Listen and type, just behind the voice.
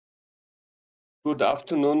Good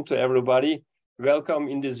afternoon to everybody. Welcome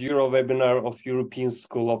in this UROwebinar of European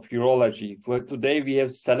School of Urology. For today, we have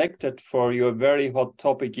selected for you a very hot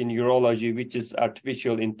topic in urology, which is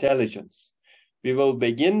artificial intelligence. We will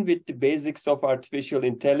begin with the basics of artificial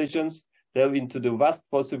intelligence, delve into the vast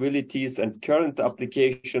possibilities and current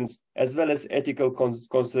applications, as well as ethical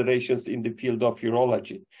considerations in the field of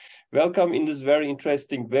urology. Welcome in this very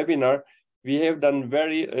interesting webinar. We have done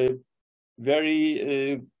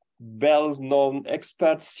very well-known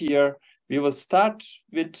experts here. We will start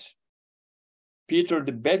with Peter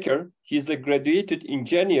de Becker. He's a graduated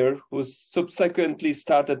engineer who subsequently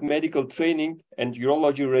started medical training and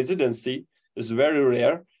urology residency. It's very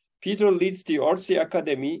rare. Peter leads the Orsi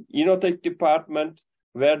Academy Inotech department,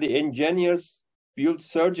 where the engineers build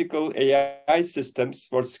surgical AI systems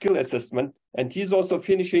for skill assessment, and he's also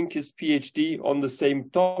finishing his PhD on the same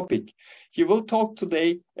topic. He will talk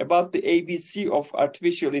today about the ABC of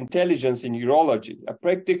artificial intelligence in urology, a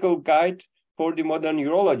practical guide for the modern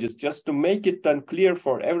urologist, just to make it then clear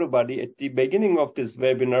for everybody at the beginning of this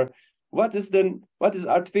webinar. What is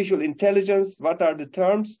artificial intelligence? What are the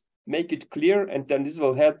terms? Make it clear, and then this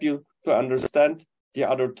will help you to understand the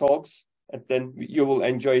other talks, and then you will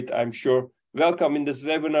enjoy it, I'm sure. Welcome in this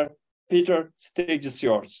webinar. Peter, stage is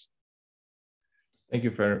yours. Thank you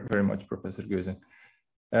very much, Professor Geuze.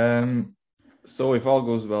 So if all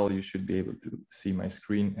goes well, you should be able to see my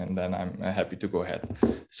screen, and then I'm happy to go ahead.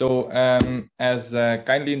 So as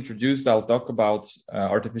kindly introduced, I'll talk about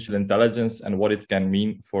artificial intelligence and what it can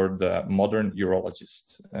mean for the modern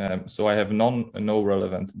urologist. So I have no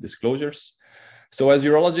relevant disclosures. So as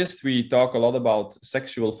urologists, we talk a lot about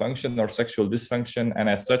sexual function or sexual dysfunction. And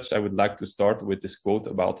as such, I would like to start with this quote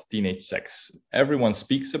about teenage sex. Everyone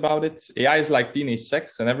speaks about it. AI is like teenage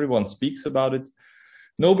sex, and everyone speaks about it.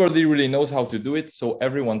 Nobody really knows how to do it. So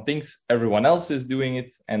everyone thinks everyone else is doing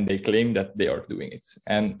it, and they claim that they are doing it.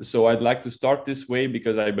 And so I'd like to start this way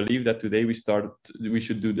because I believe that today we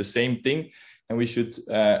should do the same thing. And we should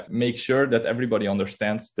make sure that everybody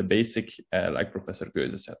understands the basic, like Professor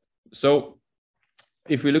Geuze said. So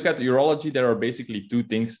if we look at urology, there are basically two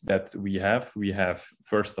things that we have. We have,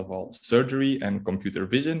 first of all, surgery and computer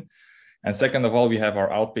vision. And second of all, we have our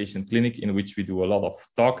outpatient clinic, in which we do a lot of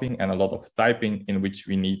talking and a lot of typing, in which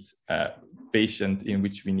we need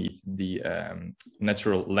the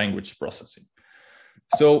natural language processing.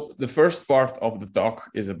 So the first part of the talk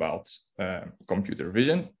is about computer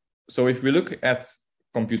vision. So if we look at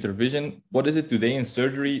computer vision, what is it today in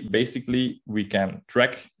surgery? Basically, we can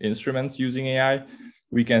track instruments using AI.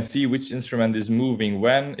 We can see which instrument is moving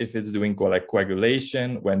when, if it's doing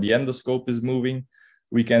coagulation, when the endoscope is moving.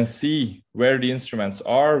 We can see where the instruments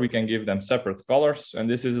are. We can give them separate colors. And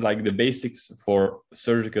this is like the basics for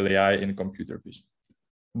surgical AI in computer vision.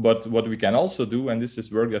 But what we can also do, and this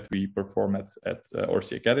is work that we perform at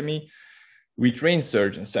Orsi Academy, we train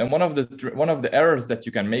surgeons. And one of the errors that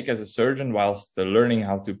you can make as a surgeon whilst learning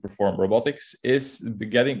how to perform robotics is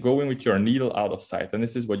going with your needle out of sight. And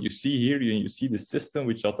this is what you see here. You see the system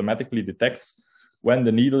which automatically detects when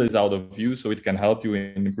the needle is out of view, so it can help you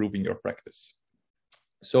in improving your practice.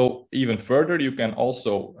 So even further, you can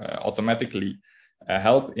also automatically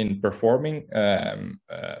help in performing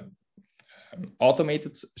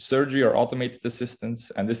automated surgery or automated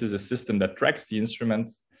assistance. And this is a system that tracks the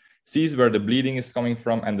instrument, sees where the bleeding is coming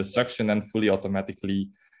from, and the suction then fully automatically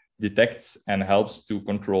detects and helps to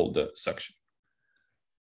control the suction.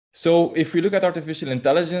 So if we look at artificial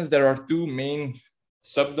intelligence, there are two main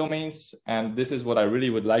subdomains, and this is what I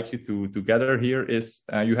really would like you to gather here is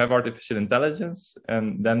you have artificial intelligence,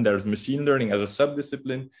 and then there's machine learning as a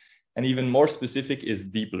subdiscipline, and even more specific is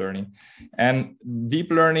deep learning. And deep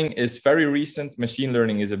learning is very recent, machine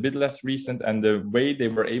learning is a bit less recent, and the way they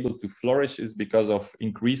were able to flourish is because of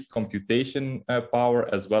increased computation power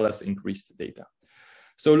as well as increased data.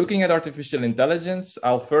 So looking at artificial intelligence,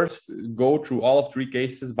 I'll first go through all of three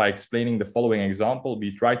cases by explaining the following example.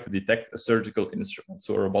 We try to detect a surgical instrument,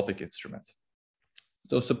 so a robotic instrument.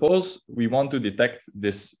 So suppose we want to detect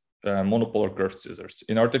this monopolar curved scissors.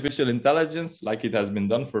 In artificial intelligence, like it has been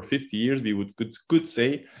done for 50 years, we could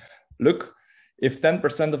say, look, if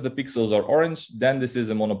 10% of the pixels are orange, then this is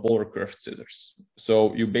a monopolar curved scissors.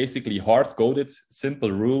 So you basically hard code it,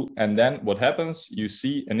 simple rule, and then what happens? You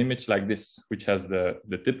see an image like this, which has the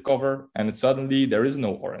tip cover, and suddenly there is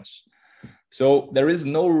no orange. So there is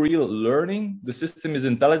no real learning. The system is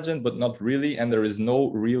intelligent, but not really, and there is no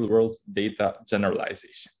real world data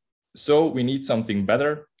generalization. So we need something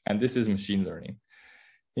better, and this is machine learning.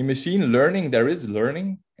 In machine learning, there is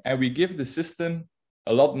learning, and we give the system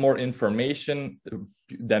a lot more information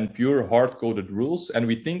than pure hard-coded rules. And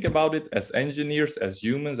we think about it as engineers, as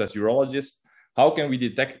humans, as urologists. How can we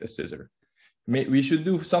detect a scissor? We should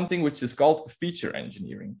do something which is called feature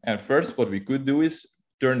engineering. And first, what we could do is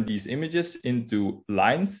turn these images into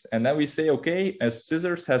lines. And then we say, okay, a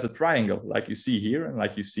scissors has a triangle, like you see here, and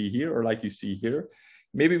like you see here, or like you see here.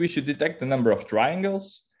 Maybe we should detect the number of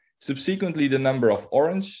triangles, subsequently the number of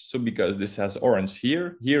orange. So because this has orange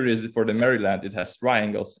here, here is for the Maryland, it has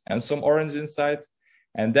triangles and some orange inside.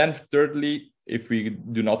 And then thirdly, if we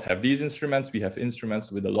do not have these instruments, we have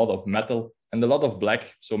instruments with a lot of metal and a lot of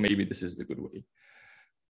black. So maybe this is the good way.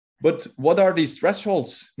 But what are these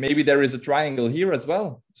thresholds? Maybe there is a triangle here as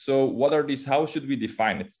well. So what are these? How should we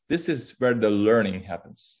define it? This is where the learning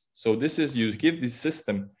happens. So this is, you give this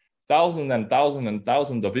system thousands and thousands and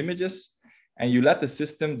thousands of images, and you let the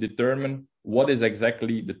system determine what is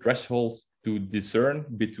exactly the threshold to discern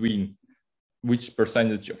between which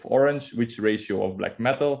percentage of orange, which ratio of black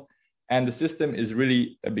metal, and the system is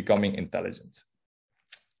really becoming intelligent.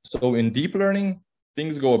 So in deep learning,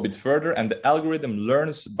 things go a bit further and the algorithm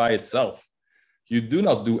learns by itself. You do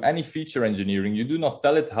not do any feature engineering. You do not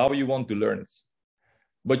tell it how you want to learn it.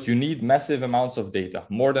 But you need massive amounts of data,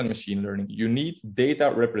 more than machine learning. You need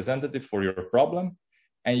data representative for your problem.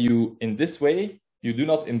 And you, in this way, you do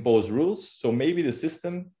not impose rules. So maybe the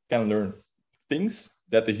system can learn things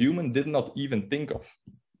that the human did not even think of.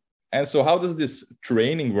 And so how does this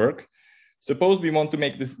training work? Suppose we want to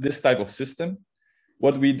make this type of system.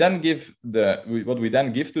 What we then give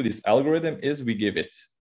to this algorithm is we give it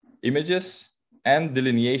images and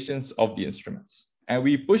delineations of the instruments. And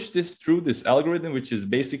we push this through this algorithm, which is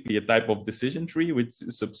basically a type of decision tree with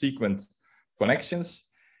subsequent connections.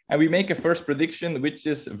 And we make a first prediction, which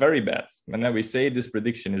is very bad. And then we say this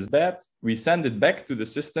prediction is bad. We send it back to the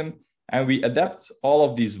system and we adapt all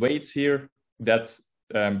of these weights here that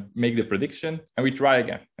make the prediction, and we try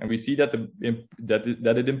again. And we see that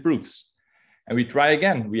it improves. And we try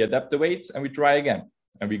again, we adapt the weights and we try again.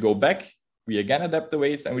 And we go back, we again adapt the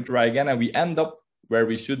weights and we try again, and we end up where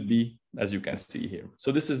we should be, as you can see here.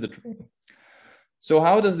 So this is the training. So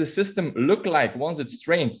how does the system look like once it's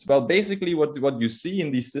trained? Well, basically what you see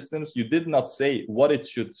in these systems, you did not say what it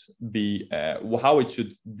should be, how it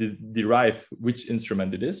should derive which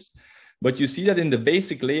instrument it is. But you see that in the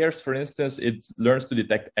basic layers, for instance, it learns to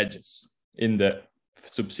detect edges. In the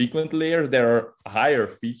subsequent layers, there are higher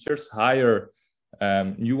features, higher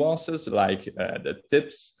nuances, like the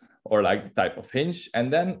tips or like the type of hinge.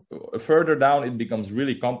 And then further down, it becomes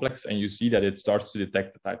really complex, and you see that it starts to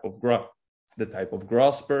detect the type of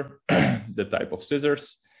grasper, the type of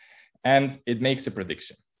scissors, and it makes a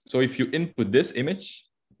prediction. So if you input this image,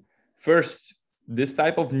 first, this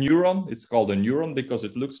type of neuron, it's called a neuron because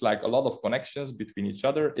it looks like a lot of connections between each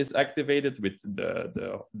other, is activated with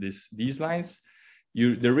these lines.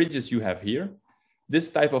 The ridges you have here,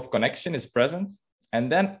 this type of connection is present.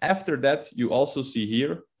 And then after that, you also see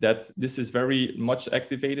here that this is very much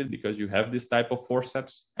activated because you have this type of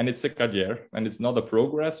forceps, and it's a Cadier, and it's not a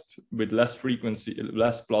progress with less frequency,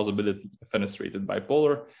 less plausibility, fenestrated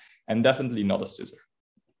bipolar, and definitely not a scissor.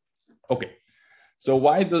 Okay. So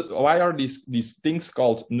why are these things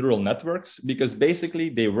called neural networks? Because basically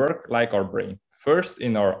they work like our brain. First,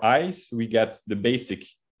 in our eyes, we get the basic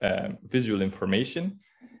visual information.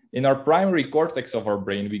 In our primary cortex of our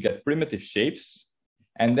brain, we get primitive shapes.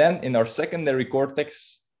 And then in our secondary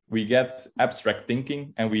cortex, we get abstract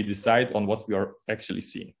thinking, and we decide on what we are actually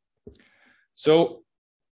seeing. So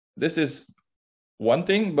this is one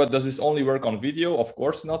thing, but does this only work on video? Of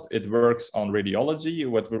course not. It works on radiology,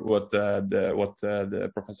 what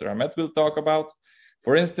the Professor Ahmed will talk about.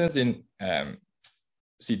 For instance, in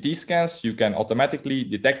CT scans, you can automatically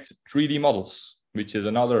detect 3D models, which is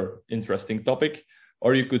another interesting topic.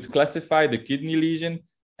 Or you could classify the kidney lesion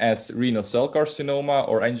as renal cell carcinoma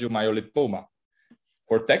or angiomyolipoma.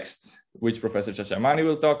 For text, which Professor Cacciamani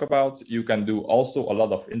will talk about, you can do also a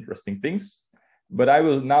lot of interesting things. But I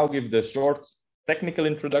will now give the short technical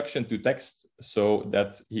introduction to text so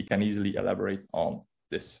that he can easily elaborate on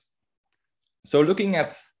this. So looking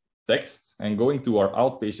at text and going to our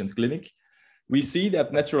outpatient clinic, we see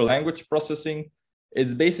that natural language processing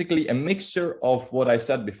is basically a mixture of what I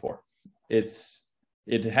said before.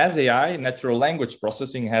 It has AI, natural language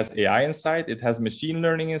processing has AI inside, it has machine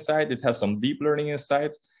learning inside, it has some deep learning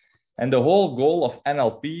inside. And the whole goal of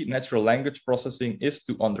NLP, natural language processing, is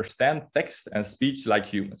to understand text and speech like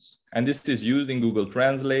humans. And this is used in Google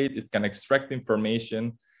Translate. It can extract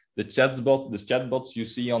information. The chatbots you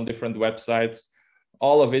see on different websites,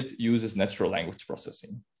 all of it uses natural language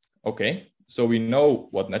processing. Okay, so we know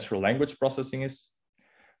what natural language processing is.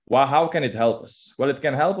 How can it help us? Well, it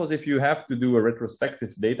can help us if you have to do a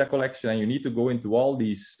retrospective data collection and you need to go into all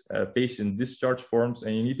these patient discharge forms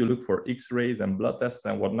and you need to look for X-rays and blood tests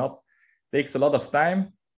and whatnot. It takes a lot of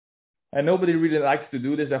time. And nobody really likes to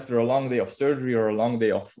do this after a long day of surgery or a long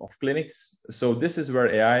day of clinics. So this is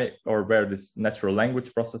where AI or where this natural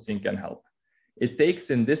language processing can help. It takes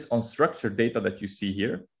in this unstructured data that you see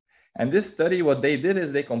here. And this study, what they did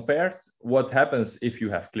is they compared what happens if you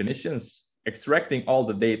have clinicians extracting all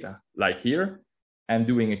the data, like here, and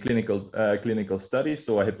doing a clinical study,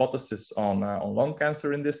 so a hypothesis on lung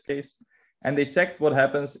cancer in this case. And they checked what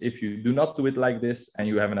happens if you do not do it like this and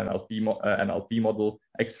you have an NLP model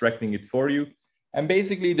extracting it for you. And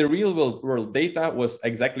basically the real world data was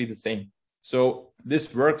exactly the same. So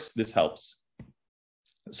this works, this helps.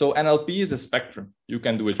 So NLP is a spectrum. You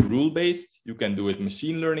can do it rule-based, you can do it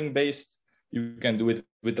machine learning-based, you can do it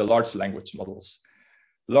with the large language models.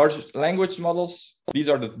 Large language models, these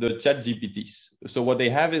are the chat GPTs. So what they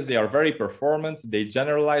have is they are very performant, they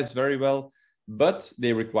generalize very well, but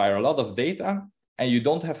they require a lot of data and you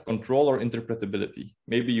don't have control or interpretability.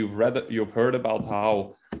 Maybe you've heard about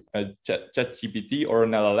how a chat GPT or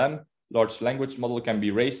an LLM, large language model, can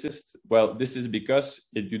be racist. Well, this is because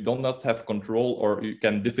you do not have control or you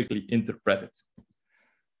can difficultly interpret it.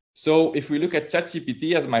 So if we look at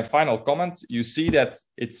ChatGPT as my final comment, you see that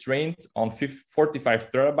it's trained on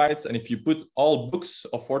 45 terabytes. And if you put all books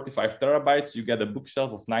of 45 terabytes, you get a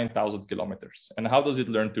bookshelf of 9,000 kilometers. And how does it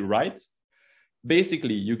learn to write?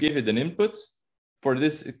 Basically, you give it an input. For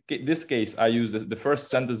this case, I use the first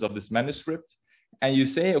sentence of this manuscript. And you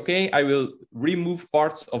say, okay, I will remove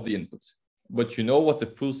parts of the input. But you know what the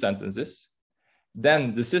full sentence is.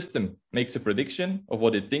 Then the system makes a prediction of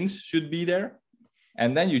what it thinks should be there.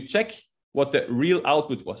 And then you check what the real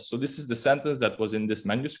output was. So this is the sentence that was in this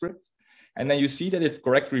manuscript. And then you see that it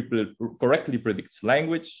correctly predicts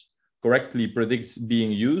language, correctly predicts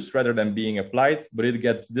being used rather than being applied, but it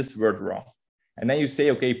gets this word wrong. And then you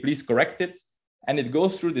say, okay, please correct it. And it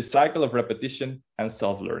goes through this cycle of repetition and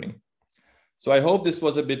self-learning. So I hope this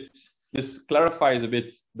clarifies a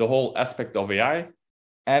bit the whole aspect of AI.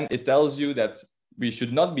 And it tells you that we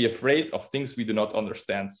should not be afraid of things we do not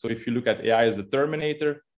understand. So if you look at AI as the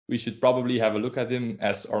Terminator, we should probably have a look at him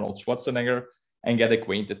as Arnold Schwarzenegger and get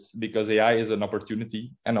acquainted, because AI is an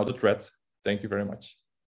opportunity and not a threat. Thank you very much.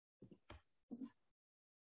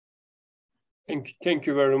 Thank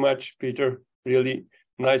you very much, Peter. Really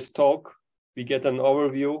nice talk. We get an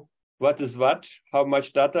overview. What is what? How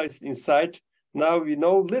much data is inside? Now we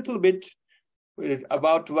know a little bit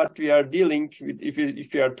about what we are dealing with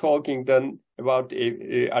if we are talking then about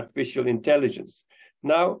artificial intelligence.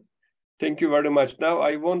 Now, thank you very much. Now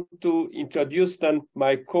I want to introduce then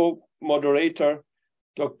my co-moderator,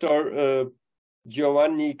 Dr.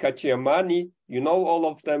 Giovanni Cacciamani. You know all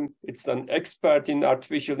of them. It's an expert in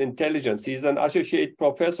artificial intelligence. He's an associate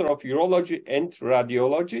professor of urology and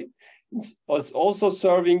radiology. He was also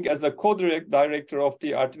serving as a co-director of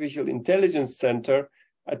the Artificial Intelligence Center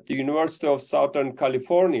at the University of Southern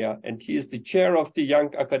California, and he is the chair of the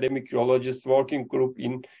Young Academic Urologists Working Group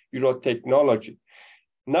in Urotechnology.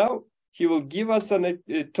 Now, he will give us a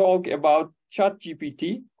talk about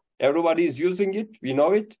ChatGPT. Everybody is using it, we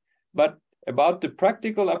know it, but about the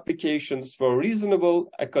practical applications for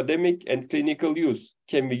reasonable academic and clinical use.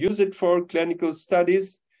 Can we use it for clinical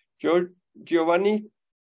studies? Giovanni,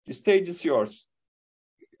 the stage is yours.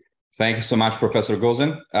 Thank you so much, Professor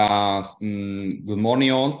Gozen. Good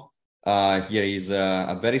morning, all. Here is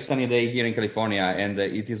a very sunny day here in California, and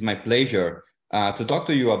it is my pleasure to talk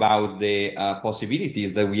to you about the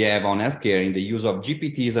possibilities that we have on healthcare in the use of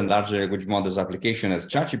GPTs and large language models application as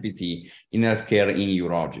ChatGPT in healthcare in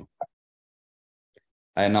urology.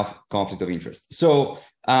 Enough conflict of interest. So,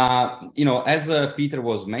 as Peter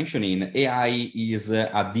was mentioning, AI is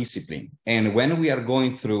a discipline. And when we are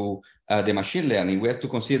going through the machine learning, we have to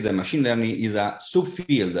consider that machine learning is a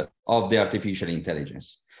subfield of the artificial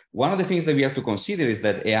intelligence. One of the things that we have to consider is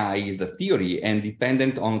that AI is the theory and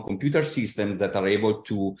dependent on computer systems that are able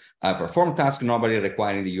to perform tasks normally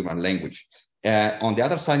requiring the human language. On the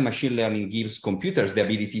other side, machine learning gives computers the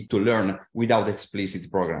ability to learn without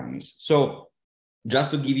explicit programming. So,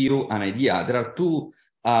 just to give you an idea, there are two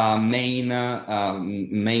main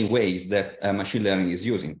ways that machine learning is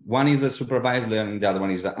using. One is a supervised learning, the other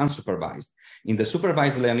one is unsupervised. In the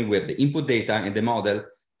supervised learning, we have the input data and the model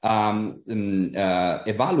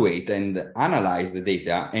evaluate and analyze the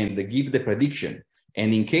data and give the prediction.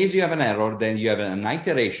 And in case you have an error, then you have an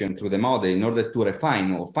iteration through the model in order to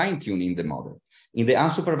refine or fine-tune in the model. In the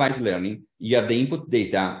unsupervised learning, you have the input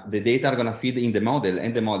data, the data are going to feed in the model,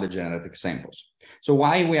 and the model generates examples. So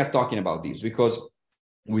why we are talking about this? Because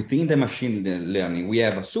within the machine learning, we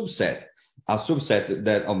have a subset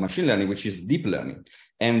that of machine learning, which is deep learning.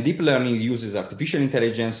 And deep learning uses artificial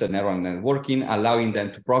intelligence and neural networking, allowing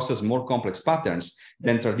them to process more complex patterns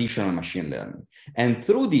than traditional machine learning. And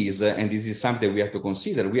through these, and this is something that we have to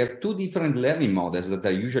consider, we have two different learning models that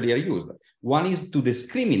are usually used. One is to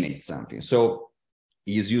discriminate something. So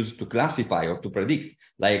is used to classify or to predict,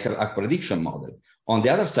 like a prediction model. On the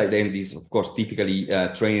other side, and this, of course, typically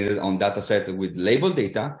trained on data set with labeled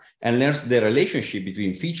data and learns the relationship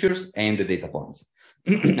between features and the data points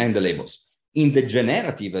and the labels. In the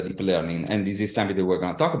generative deep learning, and this is something that we're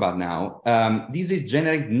going to talk about now, this is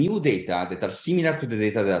generate new data that are similar to the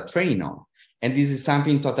data that are trained on. And this is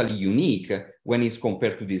something totally unique when it's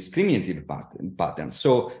compared to discriminative patterns.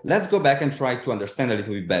 So let's go back and try to understand a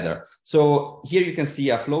little bit better. So here you can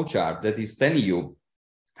see a flowchart that is telling you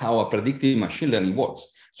how a predictive machine learning works.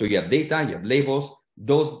 So you have data, you have labels.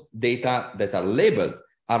 Those data that are labeled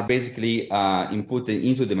are basically input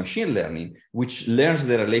into the machine learning, which learns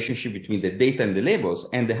the relationship between the data and the labels,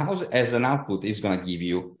 and the house as an output is going to give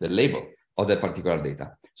you the label of that particular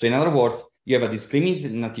data. So in other words, you have a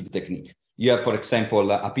discriminative technique. You have, for example,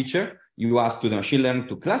 a picture. You ask to the machine learning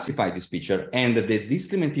to classify this picture, and the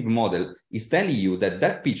discriminative model is telling you that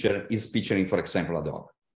that picture is picturing, for example, a dog.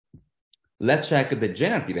 Let's check the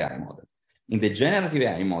generative AI model. In the generative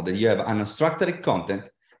AI model, you have unstructured content.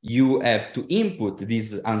 You have to input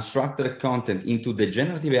this unstructured content into the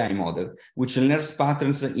generative AI model, which learns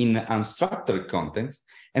patterns in unstructured contents,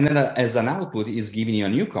 and then as an output is giving you a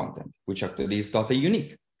new content, which actually is totally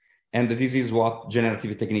unique. And this is what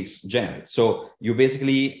generative techniques generate. So you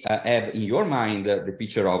basically have in your mind the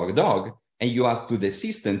picture of a dog, and you ask to the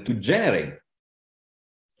system to generate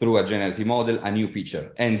through a generative model a new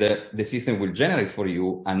picture. And the system will generate for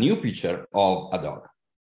you a new picture of a dog.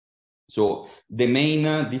 So the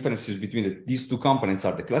main differences between these two components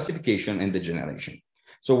are the classification and the generation.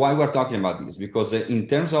 So why we're talking about this? Because in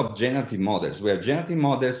terms of generative models, we have generative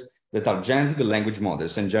models that are generative language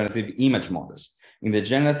models and generative image models. In the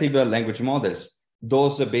generative language models,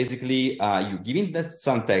 those basically, you give it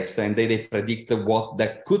some text and they predict what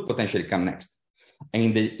that could potentially come next. And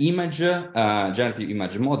in the image, generative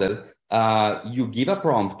image model, you give a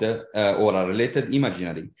prompt or a related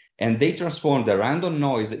imagery, and they transform the random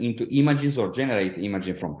noise into images or generate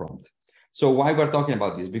imaging from prompt. So why we're talking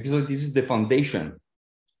about this? Because this is the foundation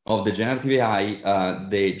of the generative AI,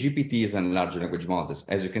 the GPTs and large language models.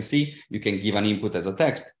 As you can see, you can give an input as a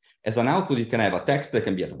text. As an output, you can have a text that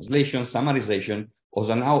can be a translation, summarization,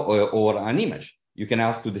 or an image. You can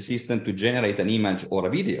ask to the system to generate an image or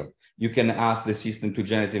a video. You can ask the system to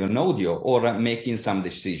generate an audio or making some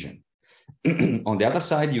decision. On the other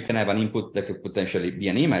side, you can have an input that could potentially be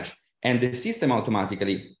an image, and the system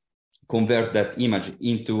automatically convert that image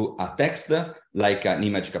into a text, like an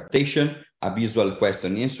image captation, a visual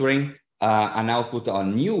question answering, an output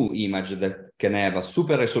on new image that can have a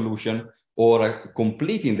super resolution or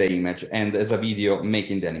completing the image, and as a video,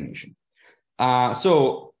 making the animation.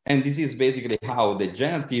 And this is basically how the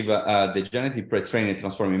generative pre-trained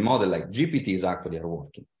transforming model like GPTs actually are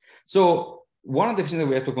working. So one of the things that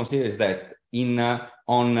we have to consider is that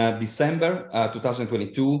on December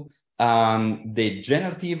 2022, the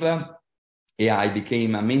generative AI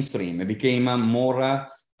became mainstream. It became more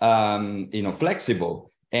flexible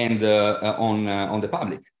and on the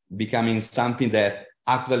public, becoming something that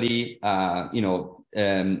actually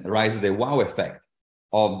rise the wow effect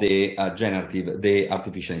of the the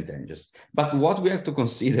artificial intelligence. But what we have to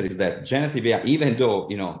consider is that generative AI, even though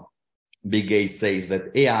Bill Gates says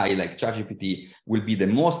that AI like ChatGPT will be the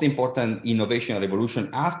most important innovation revolution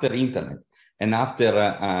after internet and after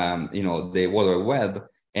the World Wide Web,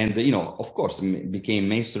 and of course became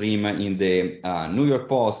mainstream in the New York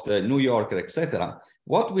Post, New Yorker, etc.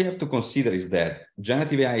 What we have to consider is that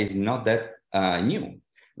generative AI is not that new.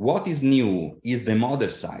 What is new is the model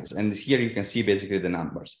size, and here you can see basically the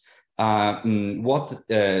numbers. What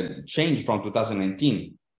changed from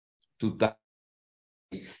 2019 to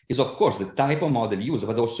is, of course, the type of model used,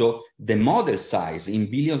 but also the model size in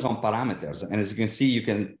billions of parameters. And as you can see, you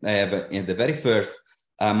can have in the very first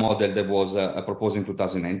model that was proposed in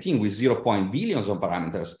 2019 with 0. billions of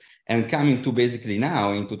parameters, and coming to basically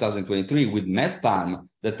now in 2023 with MedPalm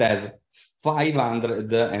that has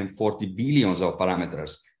 540 billions of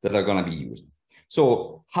parameters that are going to be used.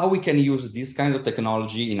 So how we can use this kind of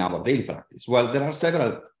technology in our daily practice? Well, there are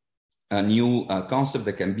several new concepts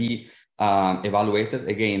that can be evaluated.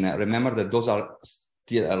 Again, remember that those are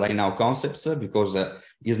still right now concepts because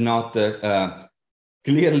it's not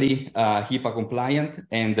clearly HIPAA compliant,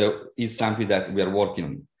 and is something that we are working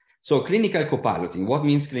on. So clinical copiloting, what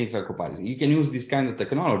means clinical copiloting? You can use this kind of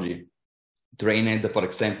technology trained, for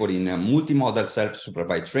example, in multimodal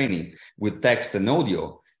self-supervised training with text and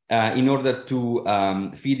audio in order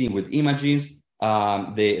to feed in with images,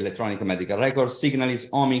 the electronic medical records, signals,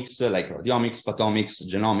 omics, like radiomics, pathomics,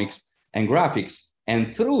 genomics, and graphics.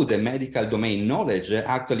 And through the medical domain knowledge,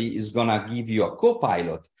 actually is going to give you a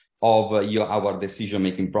co-pilot of our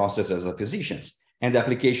decision-making process as a physicians. And the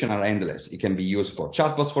applications are endless. It can be used for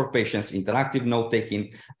chatbots for patients, interactive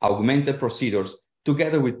note-taking, augmented procedures,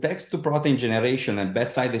 together with text-to-protein generation and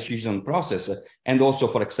bedside decision process, and also,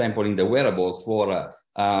 for example, in the wearable for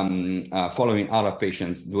following other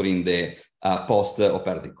patients during the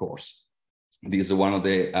post-operative course. This is one of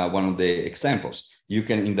the examples. You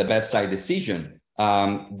can, in the bedside decision,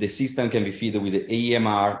 the system can be fed with the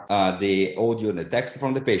EMR, the audio, the text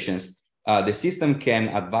from the patients. The system can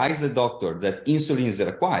advise the doctor that insulin is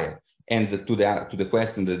required, and to the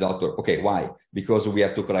question the doctor, okay, why? Because we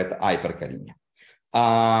have to correct hyperkalemia.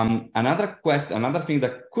 Another thing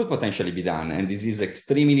that could potentially be done, and this is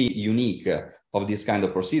extremely unique of this kind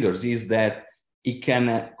of procedures, is that it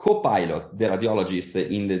can co-pilot the radiologist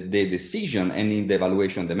in the decision and in the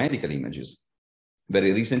evaluation of the medical images.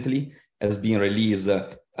 Very recently has been released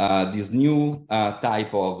this new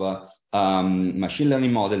type of machine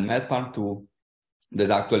learning model, MEDPAR2,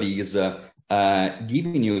 that actually is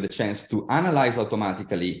giving you the chance to analyze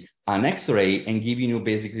automatically an X-ray and giving you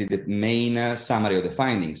basically the main summary of the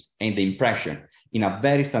findings and the impression in a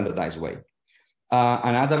very standardized way.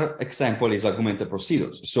 Another example is augmented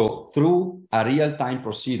procedures. So through a real-time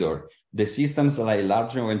procedure, the systems like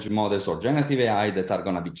large language models or generative AI that are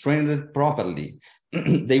going to be trained properly,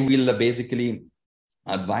 they will basically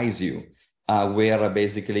advise you where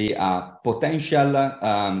basically a potential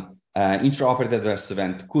intraoperative adverse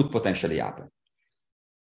event could potentially happen.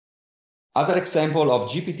 Other example of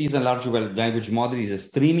GPTs and large language models is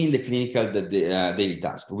streaming the clinical daily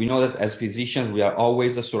task. We know that as physicians, we are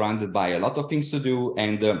always surrounded by a lot of things to do,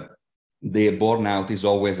 and the burnout is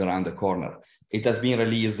always around the corner. It has been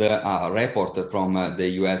released a report from the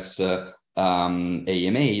US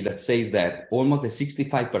AMA that says that almost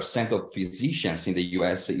 65% of physicians in the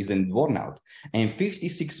US is in burnout, and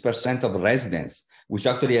 56% of residents, which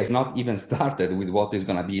actually has not even started with what is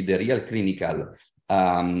going to be the real clinical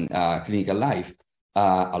life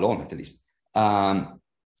alone, at least, are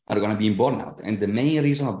going to be in burnout. And the main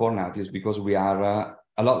reason of burnout is because we have a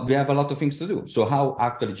lot of things to do. So how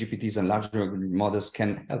actually GPTs and large language models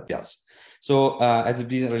can help us? So as it's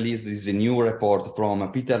been released, this is a new report from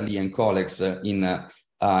Peter Lee and colleagues in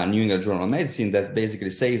New England Journal of Medicine that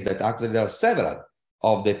basically says that actually there are several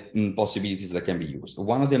of the possibilities that can be used.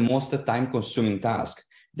 One of the most time-consuming tasks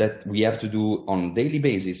that we have to do on a daily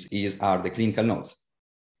basis are the clinical notes.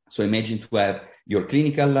 So imagine to have your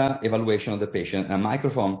clinical evaluation of the patient, and a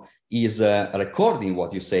microphone is recording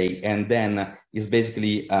what you say, and then is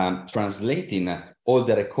basically translating all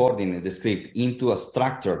the recording in the script into a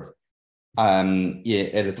structured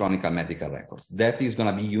electronic medical records. That is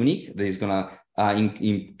going to be unique. That is going to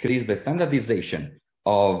increase the standardization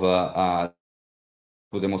of,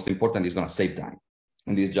 the most important is going to save time.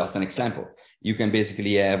 And this is just an example. You can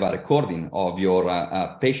basically have a recording of your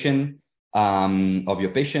patient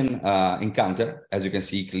encounter, as you can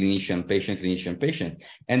see, clinician, patient,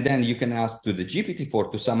 and then you can ask to the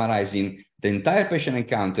GPT-4 to summarize in the entire patient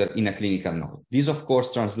encounter in a clinical note. This, of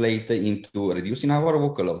course, translates into reducing our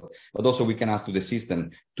workload, but also we can ask to the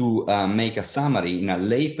system to make a summary in a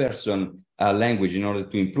layperson language in order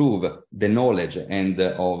to improve the knowledge and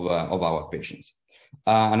of our patients.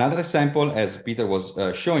 Another example, as Peter was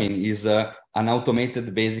showing, is an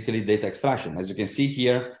automated, basically, data extraction. As you can see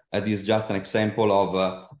here, this is just an example of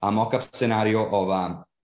a mock-up scenario of a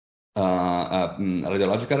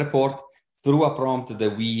radiological report through a prompt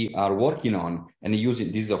that we are working on, and using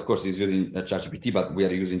this, of course, is using ChatGPT, but we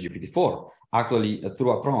are using GPT-4. Actually,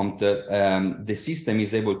 through a prompt, the system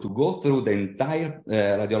is able to go through the entire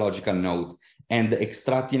radiological note and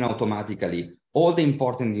extracting automatically all the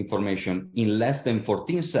important information in less than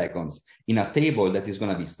 14 seconds in a table that is going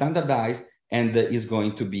to be standardized and is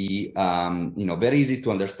going to be very easy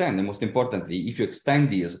to understand. And most importantly, if you extend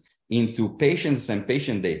this into patients and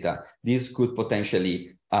patient data, this could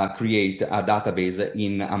potentially create a database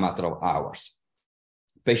in a matter of hours.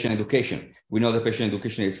 Patient education. We know that patient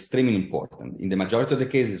education is extremely important. In the majority of the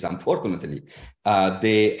cases, unfortunately,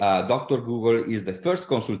 the Dr. Google is the first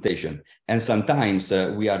consultation, and sometimes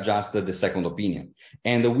we are just the second opinion.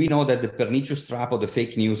 And we know that the pernicious trap of the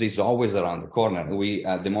fake news is always around the corner. We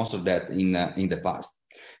demonstrated that in the past.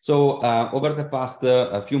 So over the past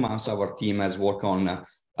few months, our team has worked on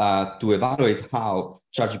to evaluate how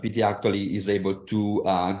ChatGPT actually is able to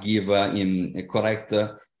give in correct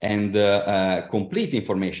and complete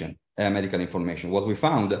information, medical information. What we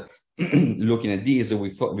found, looking at these,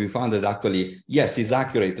 we found that actually, yes, it's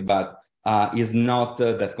accurate, but is not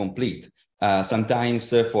that complete. Sometimes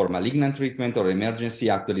for malignant treatment or emergency,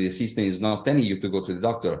 actually the system is not telling you to go to the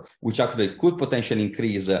doctor, which actually could potentially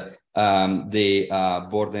increase the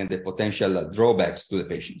burden, the potential drawbacks to the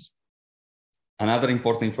patients. Another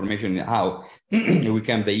important information is how we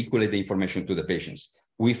can vehiculate the information to the patients.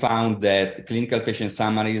 We found that clinical patient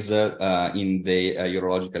summaries in the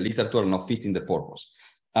urological literature are not fitting the purpose.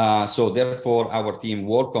 So therefore, our team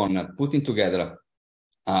work on putting together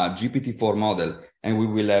GPT-4 model, and we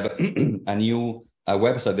will have a new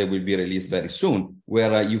website that will be released very soon,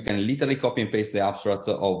 where you can literally copy and paste the abstracts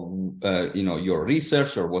of your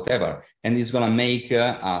research or whatever, and it's going to make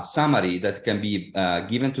a summary that can be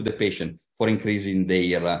given to the patient for increasing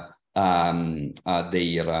their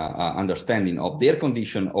understanding of their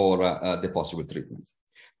condition or the possible treatments.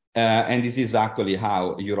 And this is actually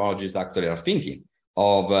how urologists actually are thinking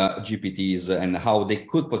of GPTs and how they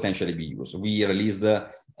could potentially be used. We released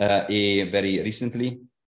very recently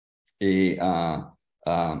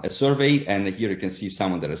a survey, and here you can see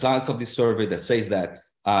some of the results of this survey that says that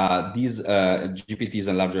these GPTs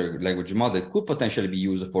and larger language model could potentially be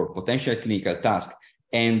used for potential clinical tasks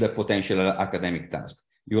and potential academic tasks.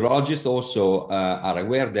 Urologists also are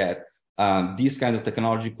aware that this kind of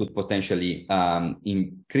technology could potentially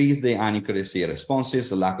increase the inaccuracy responses,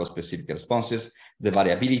 the lack of specific responses, the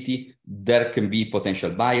variability. There can be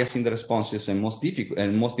potential bias in the responses, and most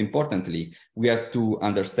importantly, we have to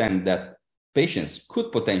understand that patients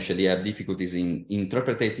could potentially have difficulties in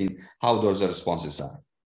interpreting how those responses are.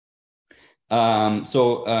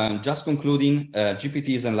 Just concluding,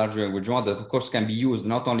 GPTs and large language models, of course, can be used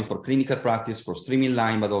not only for clinical practice, for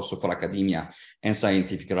streamlining, but also for academia and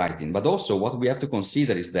scientific writing. But also what we have to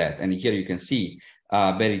consider is that, and here you can see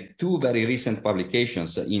two very recent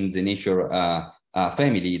publications in the Nature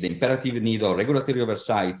family, the imperative need of regulatory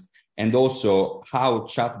oversights, and also how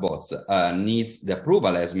chatbots needs the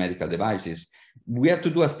approval as medical devices. We have to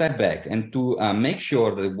do a step back and to make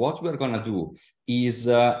sure that what we're going to do is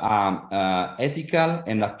ethical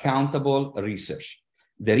and accountable research.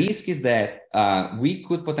 The risk is that we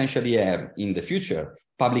could potentially have in the future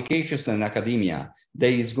publications in academia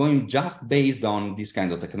that is going just based on this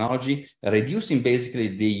kind of technology, reducing basically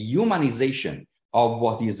the humanization of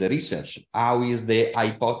what is the research, how is the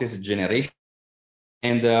hypothesis generation.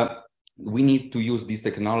 And we need to use these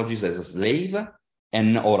technologies as a slave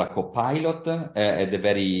or a co-pilot at the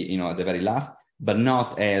very last, but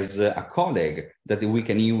not as a colleague that we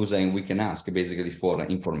can use and we can ask basically for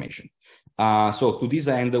information. So to this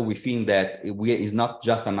end, we think that it's not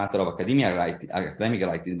just a matter of academic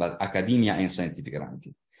writing, but academia and scientific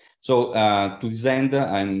writing. So to this end,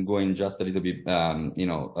 I'm going just a little bit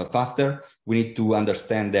faster. We need to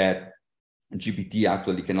understand that GPT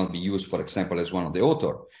actually cannot be used, for example, as one of the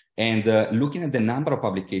authors. And looking at the number of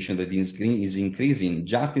publications that is increasing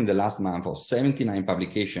just in the last month of 79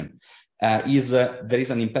 publications, there is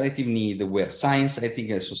an imperative need where science,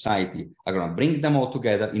 ethics, and society are going to bring them all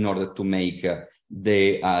together in order to make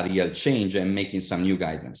the real change and making some new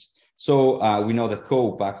guidelines. So we know that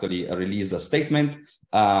COPE actually released a statement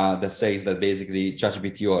that says that basically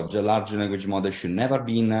ChatGPT or large language model should never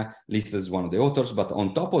be listed as one of the authors. But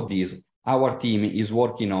on top of this, our team is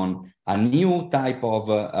working on a new type of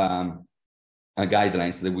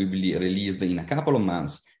guidelines that will be released in a couple of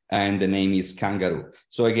months, and the name is Kangaroo.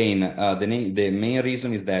 So again, the main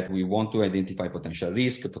reason is that we want to identify potential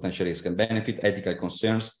risk and benefit, ethical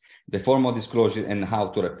concerns, the form of disclosure, and how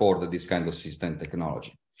to report this kind of system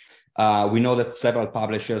technology. We know that several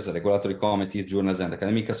publishers, regulatory committees, journals, and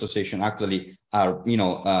academic associations actually are,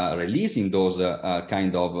 releasing those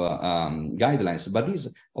kind of guidelines. But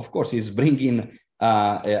this, of course, is bringing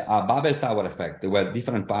a bubble tower effect where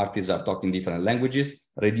different parties are talking different languages,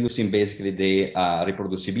 reducing basically the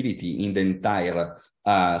reproducibility in the entire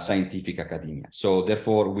scientific academia. So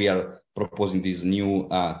therefore, we are proposing this new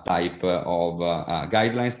type of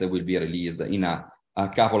guidelines that will be released in a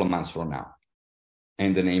couple of months from now.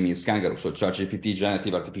 And the name is Kangaroo. So ChatGPT,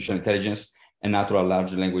 generative artificial intelligence, and natural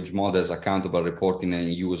large language models, accountable reporting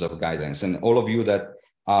and use of guidelines. And all of you that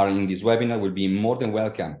are in this webinar will be more than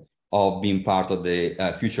welcome of being part of the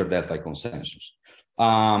future Delphi consensus.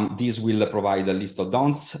 This will provide a list of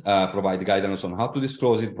don'ts, provide guidance on how to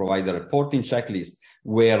disclose it, provide a reporting checklist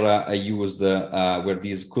where where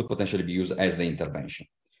these could potentially be used as the intervention.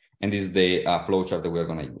 And this is the flowchart that we're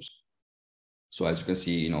going to use. So as you can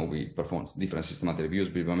see, we perform different systematic reviews,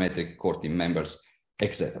 bibliometric core team members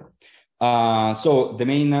etc. So the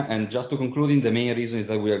main, and just to conclude, the main reason is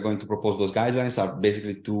that we are going to propose those guidelines are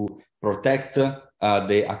basically to protect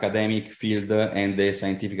the academic field and the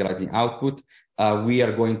scientific writing output. We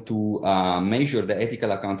are going to measure the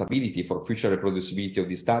ethical accountability for future reproducibility of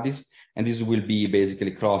these studies, and this will be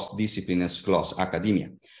basically cross-discipline and cross-academia.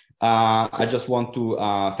 I just want to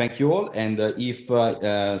thank you all, and if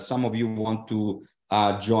some of you want to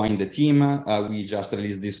join the team, we just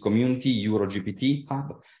released this community, UroGPT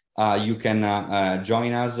Hub. You can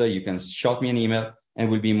join us, you can shoot me an email, and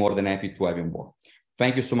we'll be more than happy to have you on board.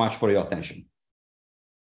 Thank you so much for your attention.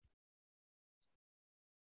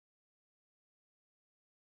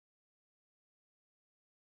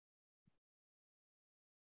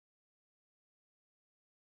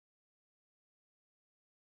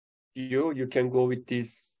 You can go with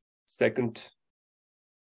this second.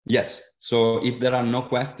 Yes. So if there are no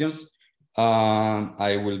questions,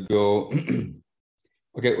 I will go.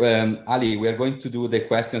 Okay, Ali, we are going to do the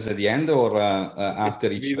questions at the end or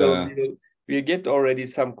after each? We get already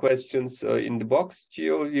some questions in the box,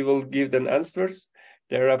 Gio. We will give them answers.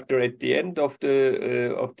 Thereafter, at the end of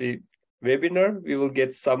the webinar, we will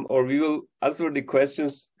get some, or we will answer the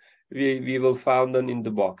questions we will find them in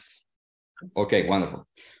the box. Okay, wonderful.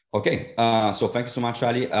 Okay, so thank you so much,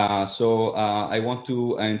 Ali. I want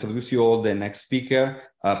to introduce you all the next speaker,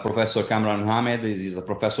 Professor Cacciamani Ahmed. He is a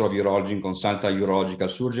professor of urology and consultant urological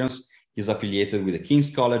surgeons. He's affiliated with the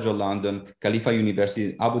King's College of London, Khalifa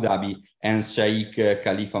University Abu Dhabi, and Sheikh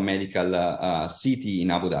Khalifa Medical City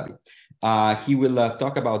in Abu Dhabi. He will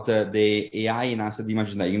talk about the AI-enhanced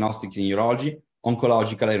imaging diagnostics in urology,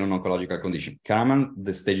 oncological and non-oncological condition. Cacciamani,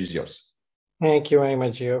 the stage is yours. Thank you very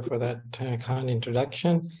much, Gio, for that kind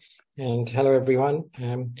introduction. And hello, everyone.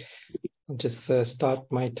 I'll just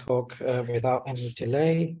start my talk without any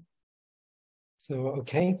delay. So,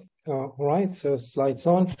 okay. All right, so slides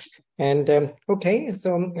on. And okay,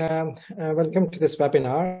 so welcome to this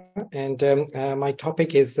webinar. And my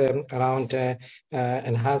topic is around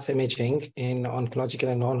enhanced imaging in oncological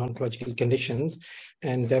and non-oncological conditions.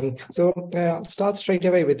 And so I'll start straight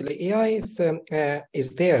away with the AI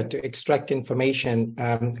is there to extract information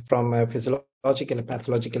from physiological and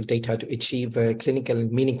pathological data to achieve clinical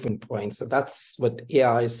meaningful points. So that's what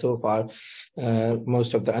AI is so far,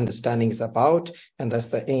 most of the understanding is about, and that's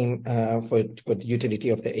the aim for the utility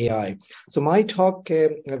of the AI. So my talk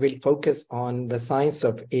will focus on the science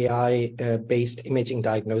of AI-based imaging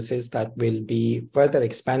diagnosis that will be further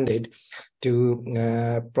expanded to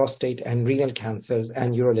prostate and renal cancers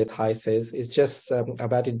and urolithiasis. It's just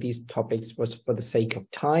about these topics for the sake of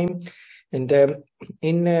time. And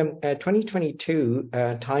in 2022,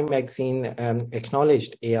 Time magazine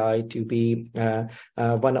acknowledged AI to be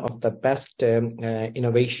one of the best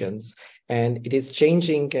innovations, and it is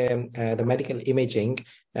changing the medical imaging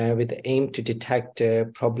with the aim to detect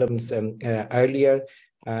problems earlier,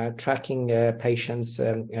 tracking patients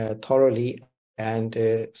thoroughly, and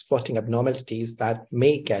spotting abnormalities that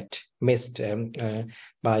may get missed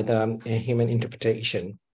by the human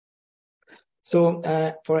interpretation. So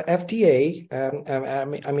for FDA,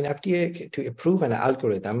 FDA to approve an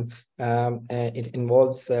algorithm, it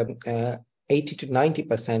involves 80 to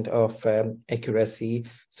 90% of accuracy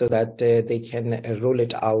so that they can roll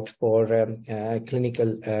it out for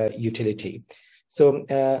clinical utility. So,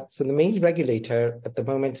 so the main regulator at the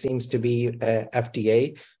moment seems to be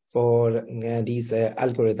FDA for these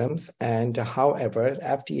algorithms. And however,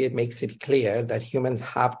 FDA makes it clear that humans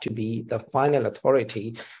have to be the final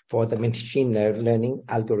authority for the machine learning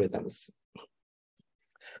algorithms.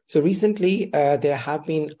 So recently, there have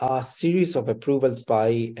been a series of approvals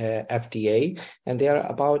by FDA, and there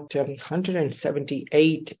are about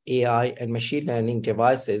 178 AI and machine learning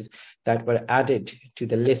devices that were added to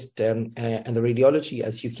the list. And the radiology,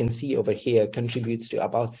 as you can see over here, contributes to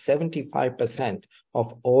about 75%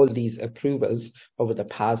 of all these approvals over the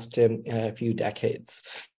past few decades.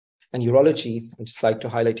 And urology, I'd just like to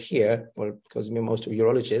highlight here, or because we're most of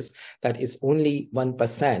urologists, that is only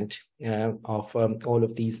 1% of all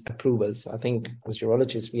of these approvals. So I think as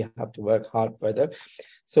urologists, we have to work hard further.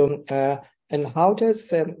 So, and how does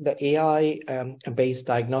the AI-based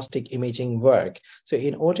diagnostic imaging work? So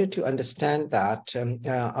in order to understand that,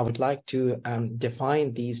 I would like to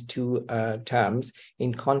define these two terms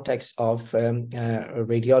in context of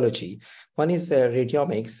radiology. One is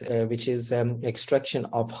radiomics, which is extraction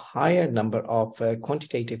of higher number of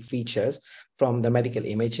quantitative features from the medical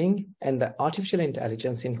imaging, and the artificial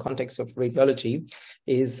intelligence in context of radiology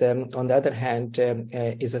is, on the other hand,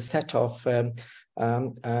 is a set of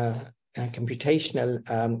computational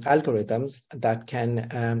algorithms that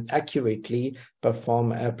can accurately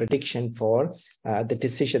perform a prediction for the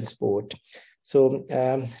decision support. So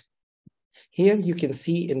here you can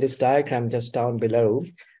see in this diagram just down below,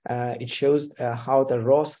 it shows how the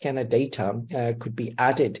raw scanner data could be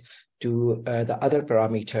added to the other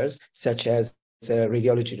parameters, such as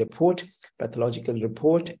radiology report, pathological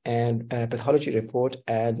report, and pathology report,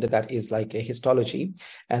 and that is like a histology,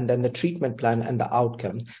 and then the treatment plan and the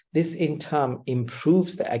outcome. This in turn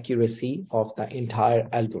improves the accuracy of the entire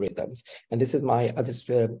algorithms. And this is my other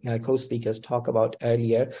co-speakers talk about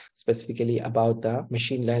earlier, specifically about the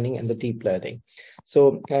machine learning and the deep learning.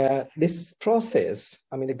 So this process,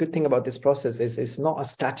 I mean, the good thing about this process is it's not a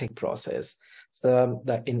static process. So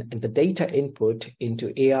the data input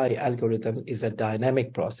into AI algorithms is a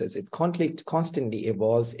dynamic process. It constantly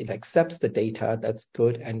evolves. It accepts the data that's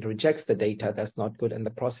good and rejects the data that's not good. And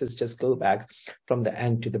the process just goes back from the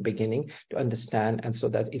end to the beginning to understand. And so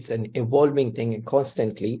that it's an evolving thing and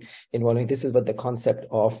constantly evolving. This is what the concept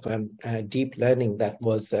of deep learning that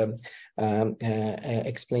was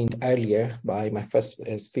explained earlier by my first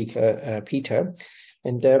speaker, Peter.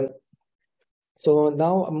 And so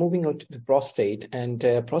now I'm moving on to the prostate, and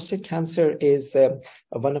prostate cancer is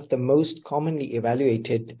one of the most commonly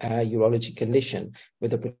evaluated urology condition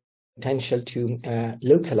with the potential to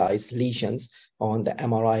localize lesions on the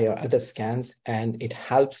MRI or other scans, and it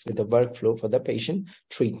helps with the workflow for the patient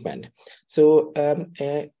treatment. So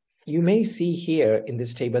you may see here in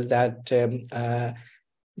this table that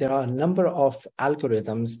there are a number of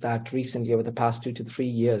algorithms that recently, over the past 2 to 3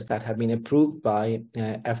 years, that have been approved by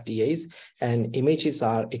FDAs, and images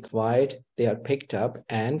are acquired, they are picked up,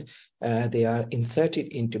 and they are inserted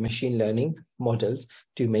into machine learning models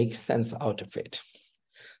to make sense out of it.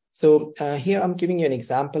 So here I'm giving you an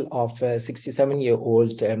example of a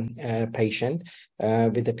 67-year-old patient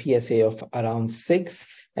with a PSA of around 6.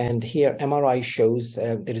 And here MRI shows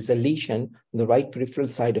there is a lesion on the right peripheral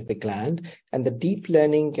side of the gland, and the deep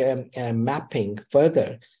learning mapping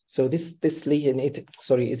further. So this lesion,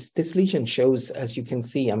 this lesion shows, as you can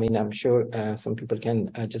see, I mean, I'm sure some people can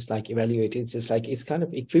just like evaluate it. It's just like it's kind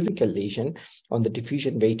of equivocal lesion on the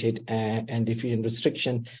diffusion weighted and diffusion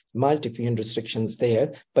restriction, mild diffusion restrictions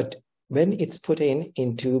there. But when it's put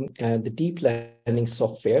into the deep learning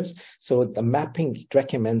softwares, so the mapping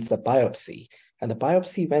recommends the biopsy. And the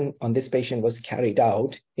biopsy, when on this patient was carried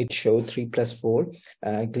out, it showed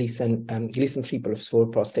 3+4 Gleason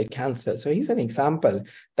 3+4 prostate cancer. So here's an example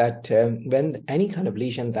that when any kind of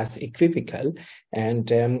lesion that's equivocal, and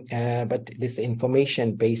but this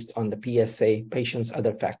information based on the PSA, patient's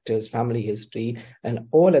other factors, family history, and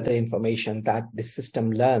all other information that the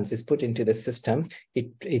system learns is put into the system,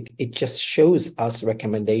 it just shows us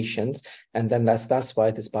recommendations, and then that's why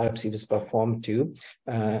this biopsy was performed to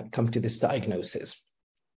come to this diagnosis.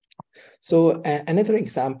 So another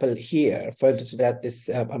example here, further to that,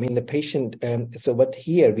 the patient, so what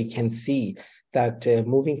here we can see that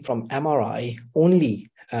moving from MRI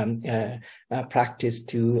only practice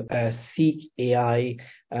to seek AI's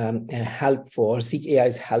help for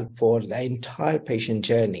the entire patient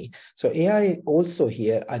journey. So AI also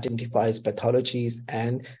here identifies pathologies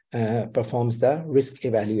and performs the risk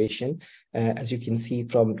evaluation. As you can see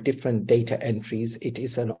from different data entries, it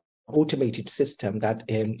is an automated system that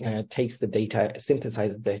takes the data,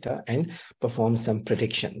 synthesizes data, and performs some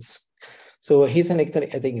predictions. So here's another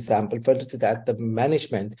example. Further to that, the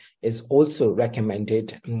management is also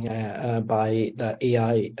recommended by the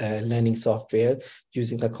AI learning software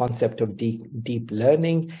using the concept of deep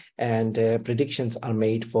learning, and predictions are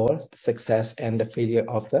made for success and the failure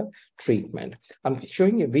of the treatment. I'm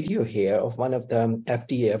showing you a video here of one of the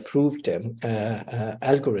FDA-approved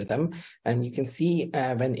algorithm, and you can see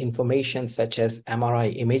when information such as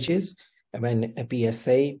MRI images, when a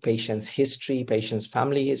PSA, patient's history, patient's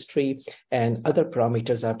family history, and other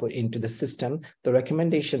parameters are put into the system, the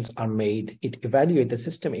recommendations are made. The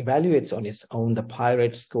system evaluates on its own the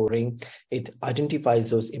pirate scoring. It identifies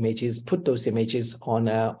those images, put those images on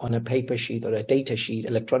a paper sheet or a data sheet,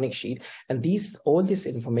 electronic sheet, and all this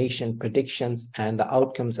information, predictions, and the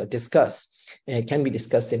outcomes are discussed. Can be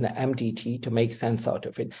discussed in the MDT to make sense out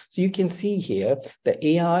of it. So you can see here the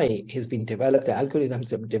AI has been developed, the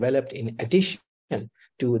algorithms have developed in addition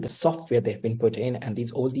to the software they've been put in, and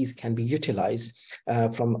all these can be utilized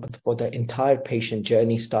for the entire patient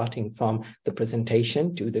journey, starting from the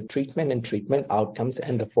presentation to the treatment and treatment outcomes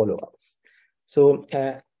and the follow-up. So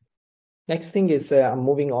Next thing is I'm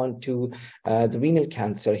moving on to the renal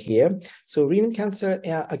cancer here. So renal cancer,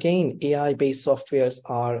 again, AI-based softwares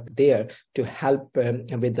are there to help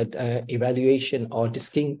with the evaluation or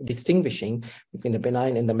distinguishing between the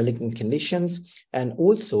benign and the malignant conditions. And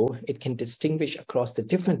also it can distinguish across the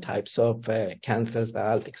different types of cancers that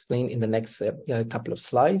I'll explain in the next couple of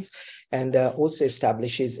slides. And also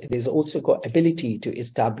establishes, there's also got ability to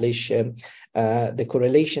establish the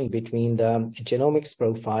correlation between the genomics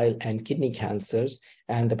profile and kidney cancers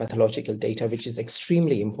and the pathological data, which is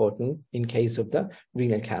extremely important in case of the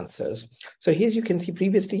renal cancers. So here you can see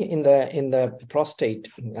previously in the prostate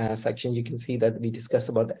section, you can see that we discussed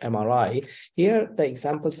about the MRI. Here, the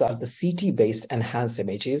examples are the CT-based enhanced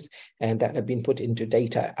images and that have been put into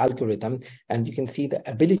data algorithm, and you can see the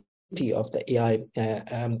ability of the AI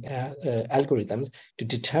algorithms to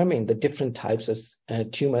determine the different types of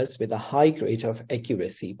tumors with a high grade of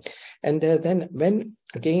accuracy. And then when,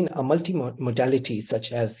 again, a multimodality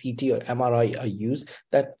such as CT or MRI are used,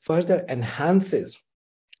 that further enhances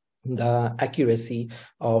the accuracy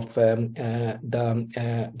of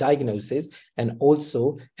the diagnosis and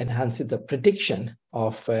also enhances the prediction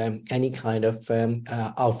of any kind of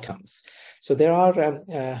outcomes. So there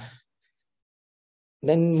are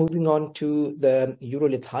then moving on to the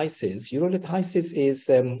urolithiasis. Urolithiasis is,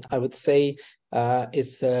 I would say,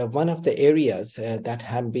 is one of the areas that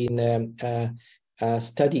have been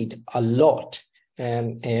studied a lot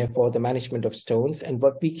for the management of stones. And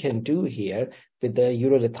what we can do here with the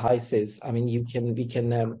urolithiasis, I mean, we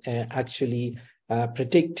can actually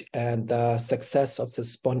predict the success of the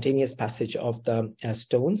spontaneous passage of the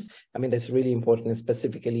stones. I mean, that's really important,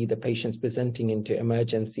 specifically the patients presenting into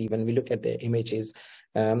emergency. When we look at the images,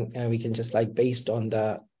 we can just based on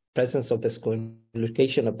the presence of the stone,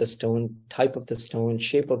 location of the stone, type of the stone,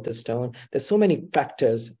 shape of the stone. There's so many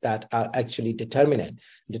factors that are actually determine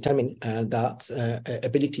the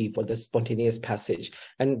ability for the spontaneous passage.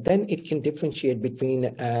 And then it can differentiate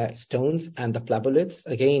between stones and the flavolets.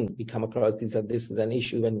 Again, we come across this is an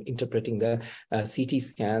issue when interpreting the CT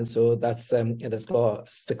scan. So that's got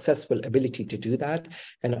successful ability to do that.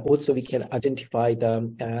 And also we can identify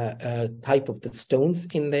the type of the stones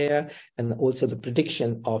in there and also the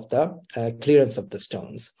prediction of the clearance of the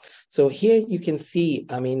stones. So here you can see,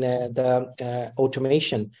 I mean, the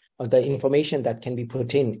automation or the information that can be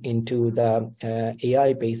put into the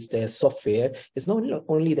AI-based software is not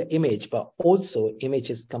only the image, but also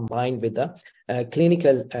images combined with the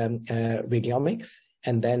clinical radiomics.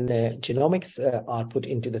 And then genomics are put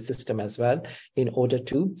into the system as well in order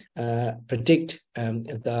to predict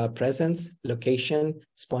the presence, location,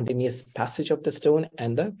 spontaneous passage of the stone,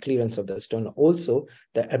 and the clearance of the stone. Also,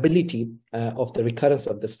 the ability of the recurrence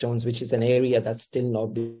of the stones, which is an area that's still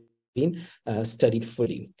not been studied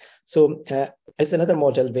fully. So as another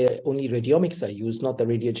model where only radiomics are used, not the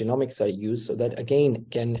radiogenomics are used, so that again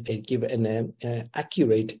can give an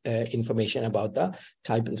accurate information about the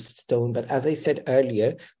type of stone. But as I said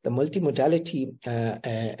earlier, the multimodality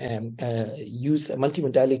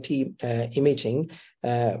imaging,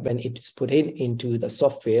 when it's put into the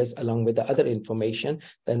softwares along with the other information,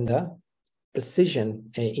 then the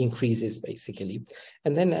precision increases basically.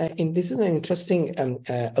 And then this is an interesting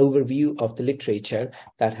overview of the literature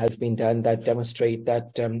that has been done that demonstrate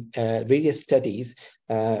that various studies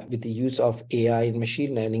with the use of AI and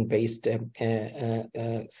machine learning based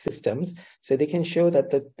systems. So they can show that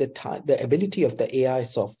the ability of the AI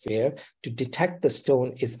software to detect the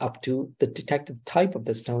stone is up to, the detected type of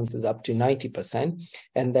the stones is up to 90%.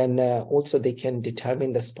 And then also they can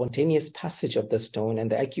determine the spontaneous passage of the stone,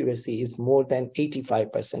 and the accuracy is more than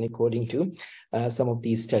 85% according to some of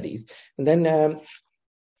these studies. And then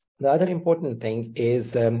the other important thing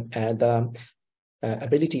is the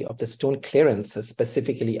ability of the stone clearance,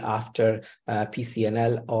 specifically after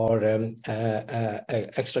PCNL or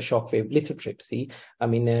extra shockwave lithotripsy. I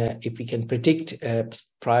mean, if we can predict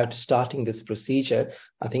prior to starting this procedure,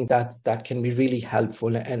 I think that can be really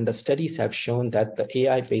helpful. And the studies have shown that the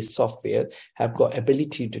AI-based software have got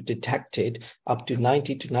ability to detect it up to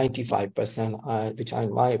 90 to 95%, which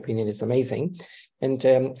in my opinion is amazing. And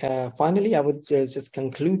finally, I would just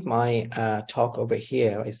conclude my talk over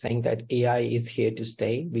here by saying that AI is here to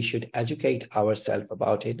stay. We should educate ourselves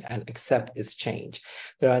about it and accept its change.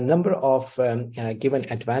 There are a number of given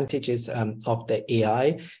advantages of the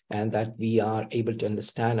AI, and that we are able to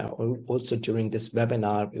understand. Also during this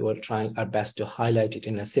webinar, we were trying our best to highlight it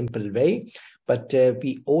in a simple way. But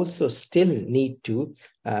we also still need to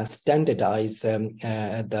standardize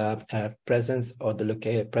the presence or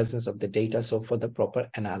the presence of the data, so for the proper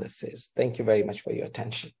analysis. Thank you very much for your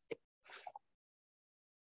attention.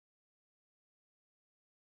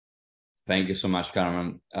 Thank you so much,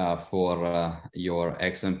 Carmen, for your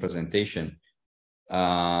excellent presentation.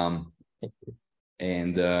 And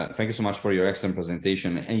thank you so much for your excellent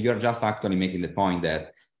presentation. And you're just actually making the point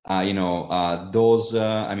that, AI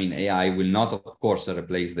will not, of course,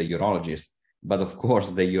 replace the urologist, but of course,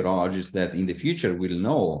 the urologist that in the future will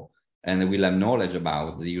know and will have knowledge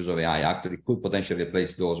about the use of AI actually could potentially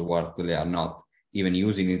replace those who actually are not even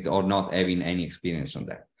using it or not having any experience on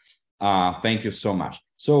that. Thank you so much.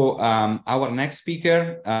 So our next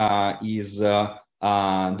speaker is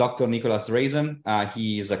Dr. Nicholas Raisin.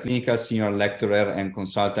 He is a clinical senior lecturer and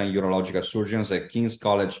consultant urological surgeons at King's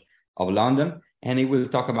College of London, and he will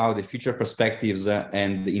talk about the future perspectives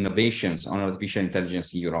and the innovations on artificial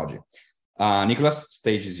intelligence in urology. Nicholas,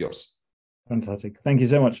 stage is yours. Fantastic. Thank you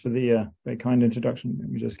so much for the very kind introduction. Let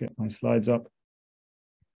me just get my slides up.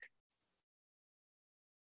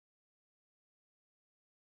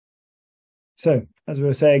 So, as we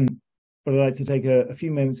were saying, what I'd like to take a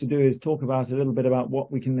few moments to do is talk about a little bit about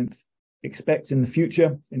what we can expect in the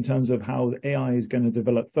future in terms of how AI is going to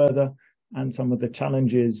develop further and some of the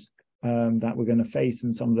challenges that we're going to face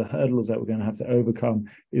and some of the hurdles that we're going to have to overcome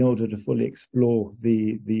in order to fully explore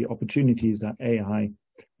the opportunities that AI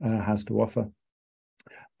has to offer.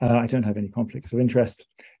 I don't have any conflicts of interest.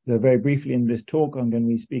 So very briefly in this talk, I'm going to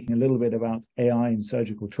be speaking a little bit about AI in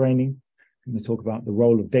surgical training. I'm going to talk about the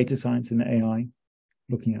role of data science in AI,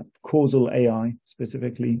 looking at causal AI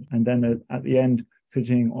specifically, and then at the end,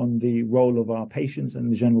 focusing on the role of our patients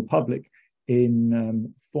and the general public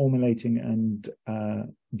in formulating and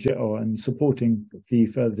supporting the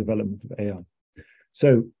further development of AI.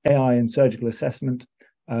 So AI and surgical assessment,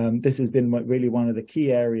 this has been really one of the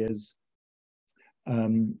key areas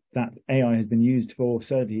that AI has been used for,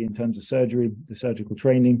 certainly in terms of surgery, the surgical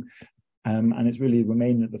training, and it's really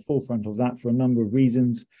remained at the forefront of that for a number of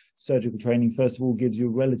reasons. Surgical training, first of all, gives you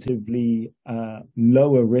a relatively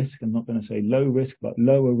lower risk, I'm not going to say low risk, but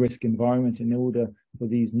lower risk environment in order for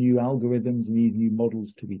these new algorithms and these new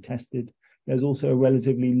models to be tested. There's also a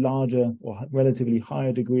relatively larger or relatively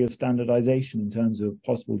higher degree of standardization in terms of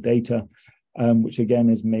possible data, which again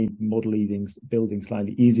has made model building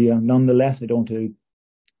slightly easier. Nonetheless, I don't want to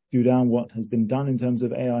do down what has been done in terms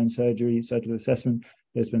of AI in surgery, surgical assessment.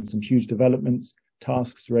 There's been some huge developments,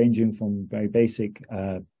 tasks ranging from very basic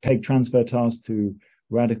peg transfer tasks to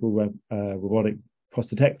radical robotic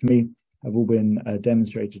prostatectomy have all been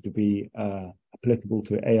demonstrated to be applicable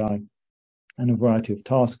to AI and a variety of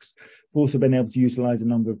tasks. We've also been able to utilize a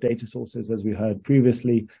number of data sources, as we heard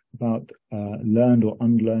previously, about learned or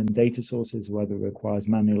unlearned data sources, whether it requires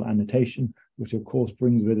manual annotation, which of course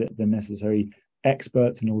brings with it the necessary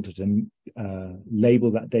experts in order to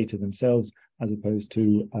label that data themselves, as opposed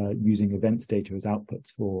to using events data as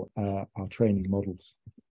outputs for our training models.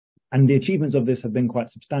 And the achievements of this have been quite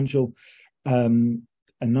substantial.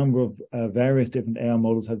 A number of various different AI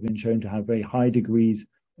models have been shown to have very high degrees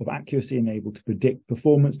of accuracy and able to predict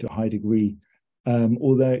performance to a high degree.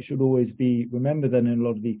 Although it should always be remembered that in a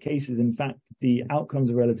lot of these cases, in fact, the outcomes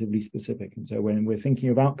are relatively specific. And so when we're thinking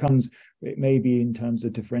of outcomes, it may be in terms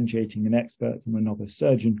of differentiating an expert from a novice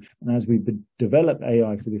surgeon. And as we develop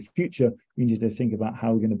AI for the future, we need to think about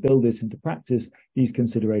how we're going to build this into practice. These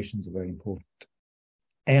considerations are very important.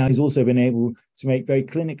 AI has also been able to make very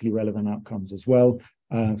clinically relevant outcomes as well.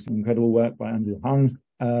 Some incredible work by Andrew Hung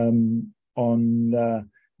on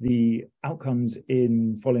the outcomes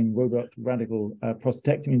in following radical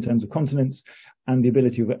prostatectomy in terms of continence, and the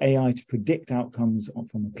ability of AI to predict outcomes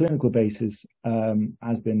from a clinical basis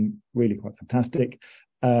has been really quite fantastic.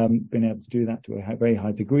 Been able to do that to a very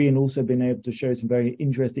high degree, and also been able to show some very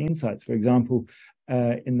interesting insights. For example,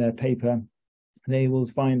 in their paper, they will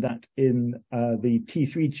find that in the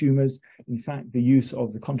T3 tumors, in fact, the use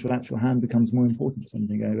of the contralateral hand becomes more important,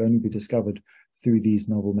 something that will only be discovered through these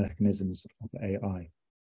novel mechanisms of AI.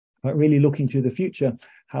 But really looking to the future,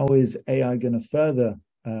 how is AI going to further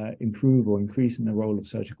improve or increase in the role of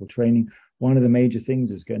surgical training? One of the major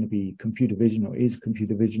things is going to be computer vision, or is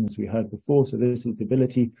computer vision, as we heard before. So this is the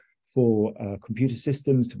ability for computer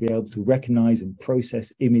systems to be able to recognize and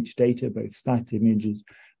process image data, both static images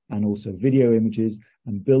and also video images,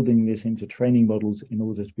 and building this into training models in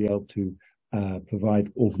order to be able to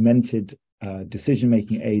provide augmented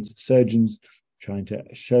decision-making aids to surgeons, trying to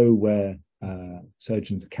show where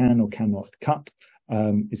surgeons can or cannot cut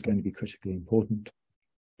is going to be critically important.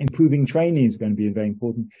 Improving training is going to be very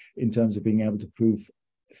important in terms of being able to prove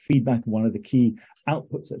feedback. One of the key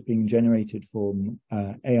outputs that's being generated from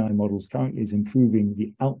AI models currently is improving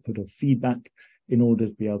the output of feedback in order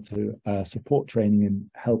to be able to support training and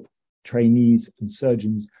help trainees and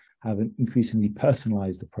surgeons have an increasingly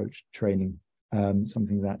personalized approach to training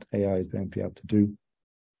something that AI is going to be able to do.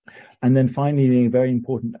 And then finally, a very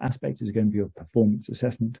important aspect is going to be of performance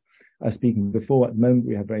assessment. Speaking before, at the moment,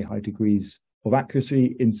 we have very high degrees of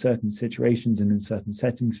accuracy in certain situations and in certain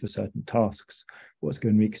settings for certain tasks. What's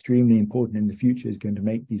going to be extremely important in the future is going to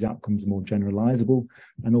make these outcomes more generalizable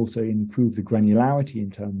and also improve the granularity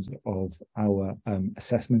in terms of our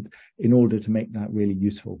assessment in order to make that really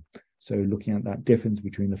useful. So looking at that difference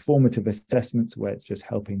between the formative assessments, where it's just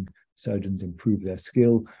helping surgeons improve their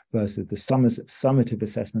skill, versus the summative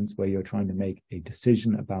assessments, where you're trying to make a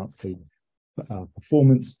decision about the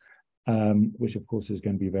performance, which of course is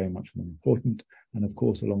going to be very much more important. And of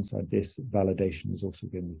course, alongside this, validation is also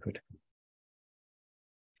going to be critical.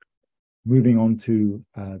 Moving on to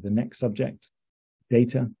the next subject,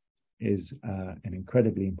 data is an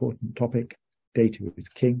incredibly important topic. Data is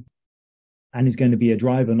king, and is going to be a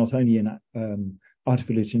driver not only in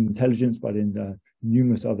artificial intelligence, but in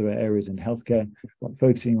numerous other areas in healthcare. But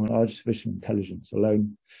focusing on artificial intelligence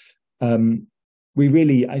alone,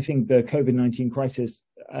 I think the COVID-19 crisis,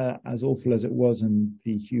 as awful as it was and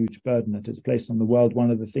the huge burden that it's placed on the world,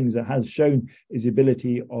 one of the things that has shown is the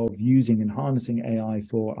ability of using and harnessing AI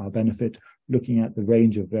for our benefit, looking at the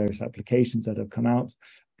range of various applications that have come out,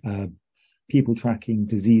 people tracking,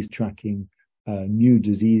 disease tracking, new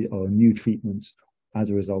disease or new treatments as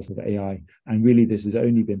a result of AI. And really, this has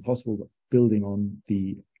only been possible building on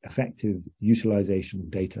the effective utilization of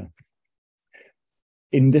data.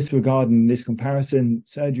 In this regard, in this comparison,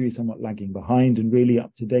 surgery is somewhat lagging behind, and really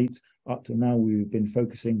up to date, up to now, we've been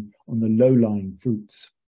focusing on the low-lying fruits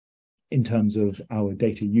in terms of our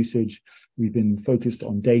data usage. We've been focused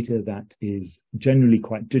on data that is generally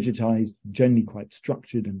quite digitized, generally quite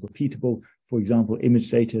structured and repeatable. For example,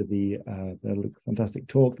 image data, the fantastic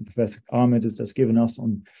talk that Professor Ahmed has just given us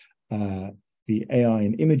on the AI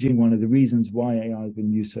in imaging. One of the reasons why AI has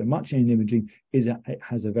been used so much in imaging is that it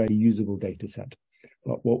has a very usable data set.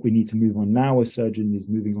 But what we need to move on now as surgeons is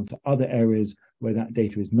moving on to other areas where that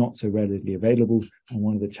data is not so readily available. And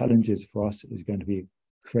one of the challenges for us is going to be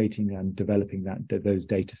creating and developing those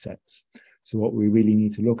data sets. So what we really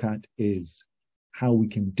need to look at is how we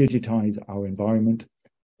can digitize our environment.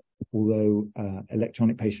 Although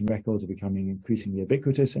electronic patient records are becoming increasingly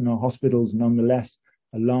ubiquitous in our hospitals, nonetheless,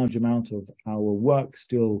 a large amount of our work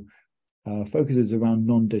still focuses around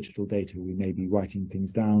non-digital data. We may be writing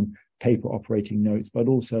things down, paper operating notes, but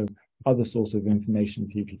also other sources of information.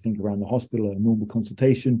 If you think around the hospital, a normal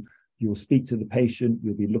consultation, you'll speak to the patient,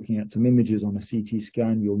 you'll be looking at some images on a CT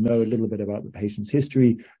scan, you'll know a little bit about the patient's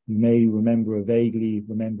history, you may vaguely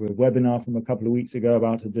remember a webinar from a couple of weeks ago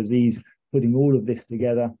about a disease, putting all of this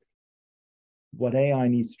together. What AI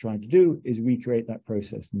needs to try to do is recreate that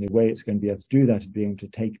process. And the way it's going to be able to do that is being able to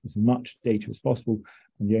take as much data as possible.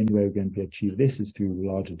 And the only way we're going to be able to achieve this is through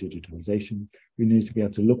larger digitalization. We need to be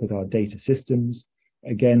able to look at our data systems.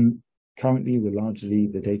 Again, currently,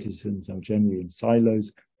 the data systems are generally in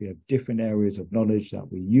silos. We have different areas of knowledge that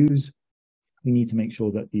we use. We need to make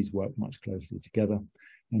sure that these work much closely together.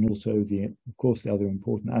 And also, of course, the other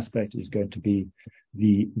important aspect is going to be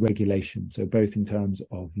the regulation. So both in terms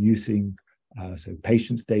of using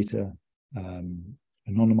patients' data,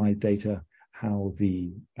 anonymized data, how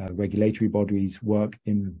the regulatory bodies work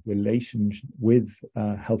in relation with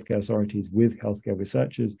healthcare authorities, with healthcare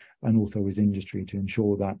researchers, and also with industry to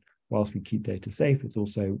ensure that whilst we keep data safe, it's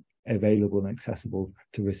also available and accessible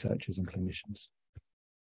to researchers and clinicians.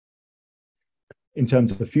 In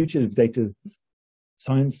terms of the future of data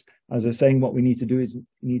science, as I was saying, what we need to do is we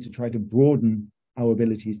need to try to broaden our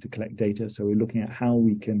abilities to collect data. So we're looking at how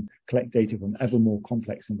we can collect data from ever more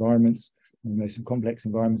complex environments. And the most complex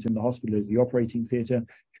environment in the hospital is the operating theatre. If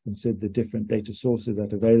you consider the different data sources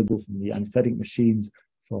that are available from the anesthetic machines,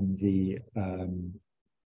 from the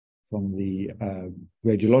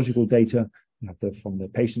radiological data, from the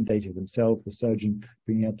patient data themselves, the surgeon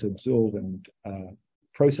being able to absorb and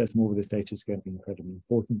process more of this data is going to be incredibly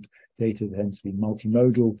important. Data tends to be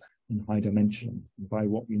multimodal and high dimensional. And by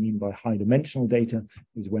what we mean by high dimensional data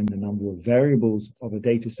is when the number of variables of a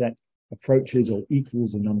data set approaches or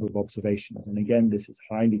equals the number of observations. And again, this is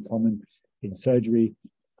highly common in surgery,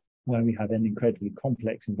 where we have incredibly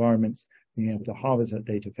complex environments. Being able to harvest that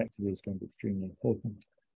data effectively is going to be extremely important.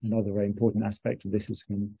 Another very important aspect of this is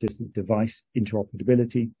device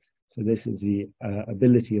interoperability. So this is the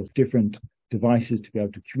ability of different devices to be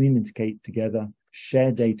able to communicate together,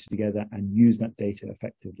 share data together, and use that data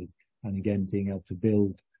effectively. And again, being able to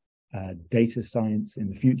build data science in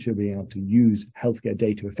the future, being able to use healthcare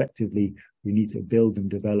data effectively, we need to build and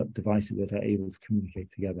develop devices that are able to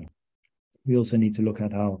communicate together. We also need to look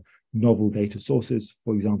at our novel data sources.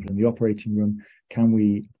 For example, in the operating room, can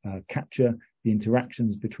we capture the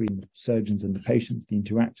interactions between surgeons and the patients, the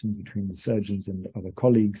interactions between the surgeons and other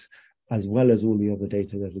colleagues, as well as all the other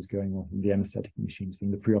data that is going on from the anesthetic machines,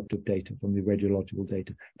 from the preoperative data, from the radiological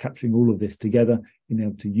data, capturing all of this together, being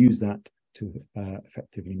able to use that to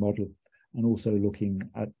effectively model, and also looking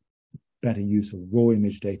at better use of raw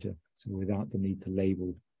image data, so without the need to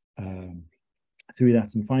label through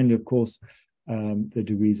that. And finally, of course, the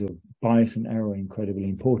degrees of bias and error are incredibly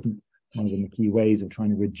important. One of the key ways of trying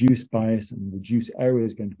to reduce bias and reduce error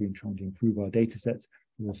is going to be in trying to improve our data sets.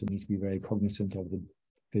 We also need to be very cognizant of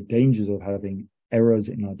the dangers of having errors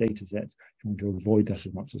in our data sets, trying to avoid that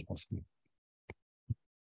as much as possible.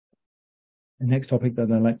 The next topic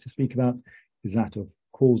that I'd like to speak about is that of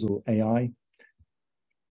causal AI.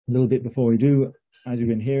 A little bit before we do, as you've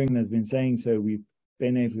been hearing, there's been saying, so we've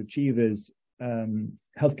been able to achieve as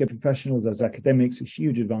healthcare professionals, as academics,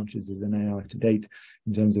 huge advantages in AI to date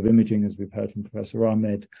in terms of imaging, as we've heard from Professor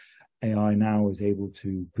Ahmed. AI now is able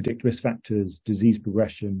to predict risk factors, disease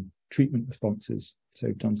progression, treatment responses. So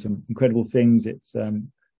we've done some incredible things. It's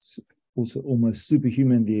also almost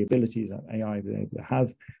superhuman, the abilities that AI is able to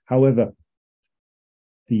have. However,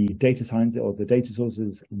 the data science or the data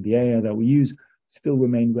sources and the AI that we use still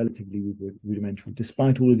remain relatively rudimentary.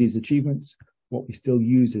 Despite all of these achievements, what we still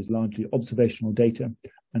use is largely observational data,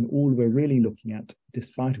 and all we're really looking at,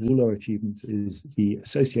 despite all our achievements, is the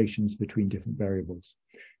associations between different variables.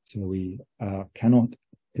 So we cannot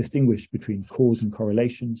distinguish between cause and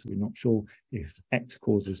correlation, so we're not sure if X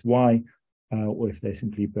causes Y, or if they're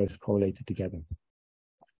simply both correlated together.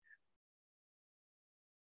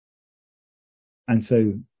 And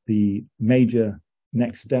so the major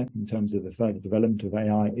next step in terms of the further development of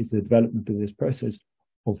AI is the development of this process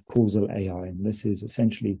of causal AI. And this is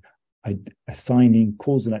essentially assigning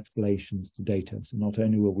causal explanations to data. So not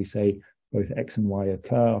only will we say both X and Y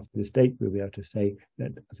occur after this date, we'll be able to say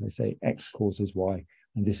that, as I say, X causes Y.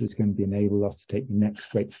 And this is going to enable us to take the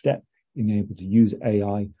next great step, being able to use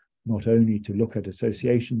AI not only to look at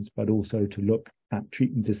associations, but also to look at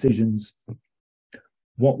treatment decisions.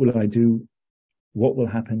 What will I do? What will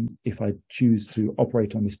happen if I choose to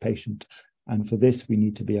operate on this patient? And for this, we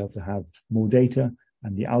need to be able to have more data,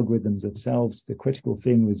 and the algorithms themselves. The critical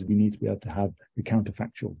thing is we need to be able to have the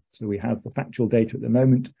counterfactual. So we have the factual data at the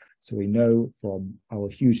moment. So we know from our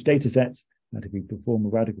huge data sets that if we perform a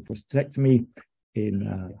radical prostatectomy in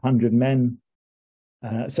 100 men,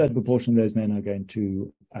 a certain proportion of those men are going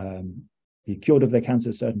to be cured of their cancer,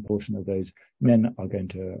 a certain portion of those men are going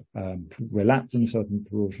to relapse, and a certain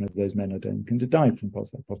proportion of those men are going to die from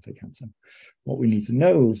prostate cancer. What we need to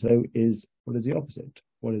know also is what is the opposite?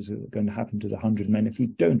 What is going to happen to the 100 men if we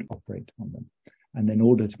don't operate on them? And in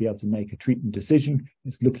order to be able to make a treatment decision,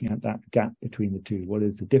 it's looking at that gap between the two. What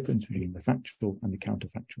is the difference between the factual and the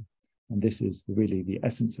counterfactual? And this is really the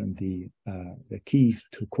essence and the key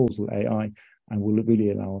to causal AI, and will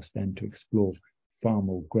really allow us then to explore far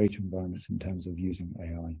more greater environments in terms of using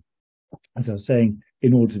AI. As I was saying,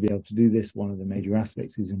 in order to be able to do this, one of the major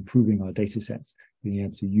aspects is improving our data sets, being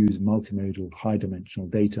able to use multimodal, high-dimensional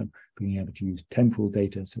data, being able to use temporal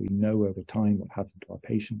data so we know over time what happened to our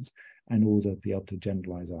patients, and also be able to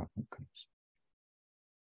generalize our outcomes.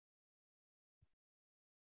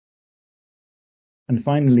 And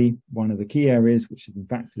finally, one of the key areas, which in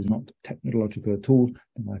fact is not technological at all,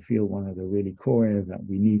 and I feel one of the really core areas that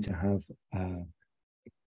we need to have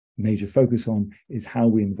major focus on, is how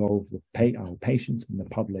we involve our patients and the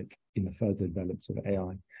public in the further developments of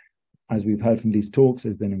AI. As we've heard from these talks,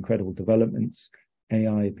 there's been incredible developments.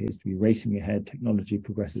 AI appears to be racing ahead. Technology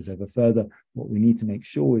progresses ever further. What we need to make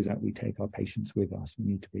sure is that we take our patients with us. We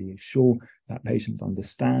need to be sure that patients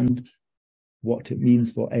understand what it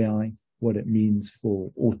means for AI, what it means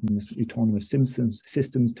for autonomous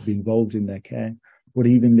systems to be involved in their care. What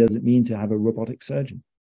even does it mean to have a robotic surgeon?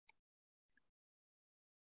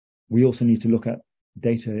 We also need to look at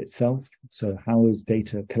data itself. So how is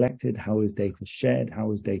data collected? How is data shared?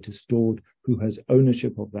 How is data stored? Who has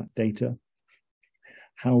ownership of that data?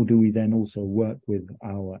 How do we then also work with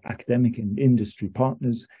our academic and industry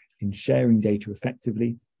partners in sharing data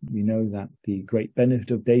effectively? We know that the great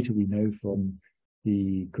benefit of data, we know from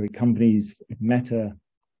the great companies, Meta,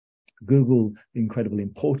 Google, the incredible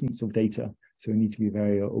importance of data. So we need to be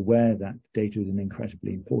very aware that data is an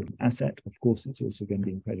incredibly important asset. Of course, it's also going to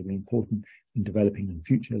be incredibly important in developing in the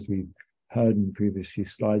future, as we've heard in the previous few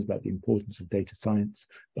slides about the importance of data science,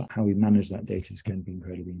 but how we manage that data is going to be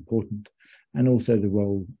incredibly important. And also the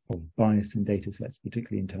role of bias in data sets,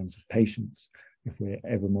 particularly in terms of patients. If we're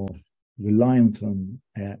ever more reliant on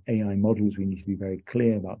AI models, we need to be very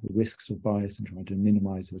clear about the risks of bias and trying to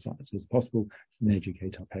minimize as much as possible and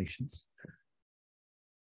educate our patients.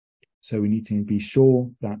 So we need to be sure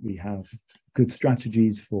that we have good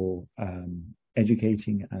strategies for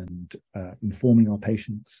educating and informing our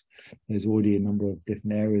patients. There's already a number of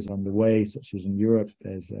different areas on the way, such as in Europe,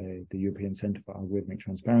 there's the European Centre for Algorithmic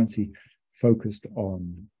Transparency focused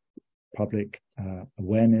on public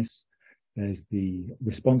awareness. There's the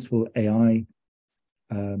Responsible AI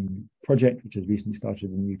project, which has recently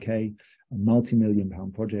started in the UK, a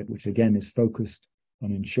multi-million-pound project, which again is focused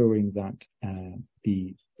on ensuring that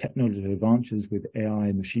the technological advances with AI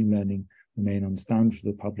and machine learning remain understandable to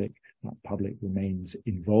the public, that public remains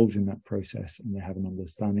involved in that process and they have an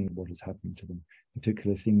understanding of what is happening to them.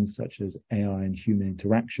 Particular things such as AI and human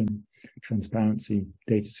interaction, transparency,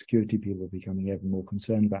 data security. People are becoming ever more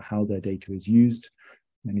concerned about how their data is used.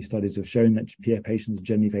 Many studies have shown that patients are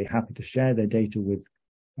generally very happy to share their data with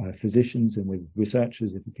physicians and with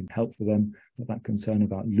researchers if we can help for them, but that concern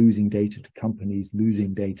about losing data to companies,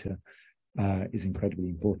 losing data is incredibly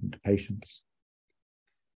important to patients.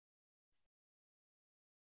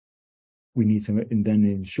 We need to then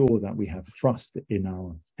ensure that we have trust in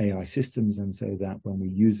our AI systems, and so that when we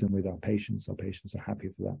use them with our patients are happy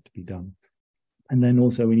for that to be done. And then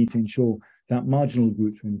also we need to ensure that marginal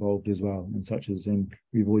groups are involved as well, and such as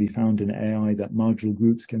we've already found in AI that marginal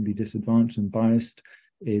groups can be disadvantaged and biased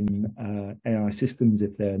in AI systems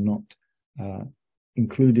if they're not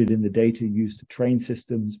included in the data used to train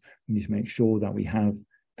systems. We need to make sure that we have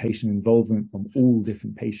patient involvement from all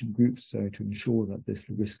different patient groups, so to ensure that this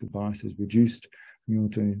risk of bias is reduced. We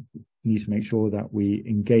also need to make sure that we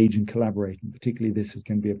engage and collaborate, and particularly this is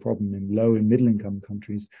going to be a problem in low and middle income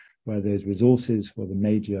countries where there's resources for the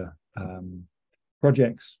major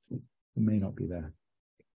projects that may not be there.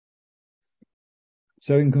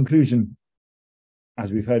 So in conclusion,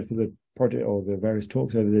 as we've heard for the project or the various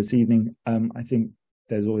talks over this evening, I think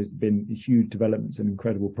there's always been huge developments and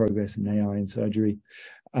incredible progress in AI in surgery.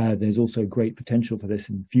 There's also great potential for this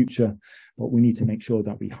in the future, but we need to make sure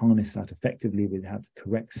that we harness that effectively. We have the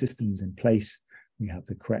correct systems in place. We have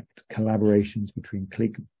the correct collaborations between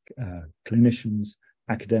clinicians,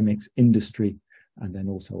 academics, industry, and then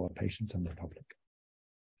also our patients and the public.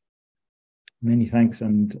 Many thanks,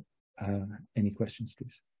 and any questions,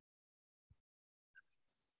 please.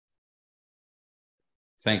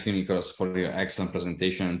 Thank you, Nicholas, for your excellent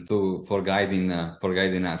presentation and for guiding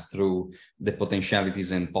us through the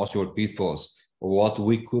potentialities and possible pitfalls of what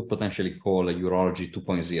we could potentially call a urology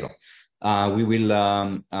 2.0. We will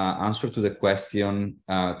answer to the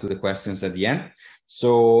questions at the end.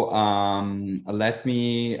 So let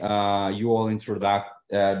me you all introduce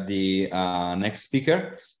the next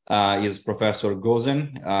speaker. Is Professor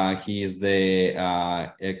Gozen. He is the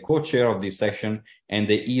co-chair of this section and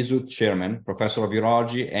the ISUT chairman, professor of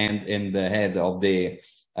urology, and the head of the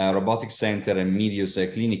robotics center and Medius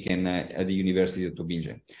clinic at the University of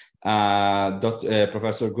Tübingen.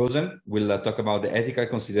 Professor Gozen will talk about the ethical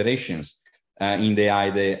considerations in the AI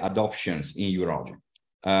adoptions in urology.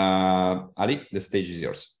 Ali, the stage is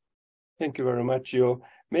yours. Thank you very much, Gio.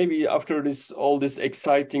 Maybe after all these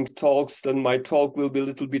exciting talks, then my talk will be a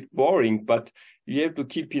little bit boring, but you have to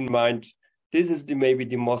keep in mind, this is maybe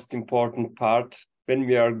the most important part when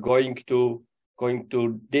we are going to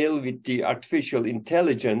deal with the artificial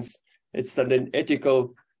intelligence. It's that then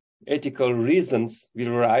ethical reasons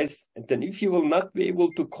will rise. And then if you will not be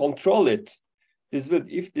able to control it,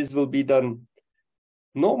 if this will be done,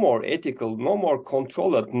 no more ethical, no more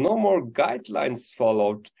controlled, no more guidelines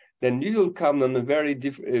followed, then we will come in a very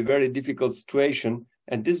difficult situation,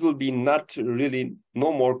 and this will be not really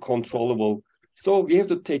no more controllable. So we have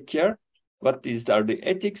to take care what these are the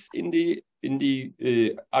ethics in the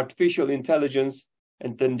artificial intelligence,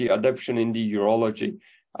 and then the adoption in the urology.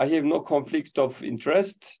 I have no conflict of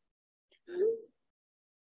interest.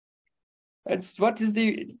 And what is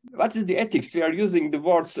the ethics? We are using the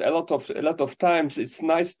words a lot of times. It's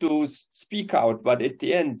nice to speak out, but at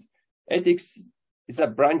the end, ethics is a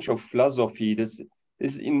branch of philosophy. This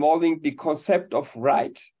is involving the concept of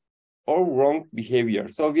right or wrong behavior.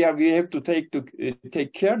 So we have to take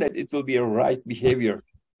care that it will be a right behavior.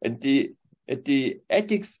 And the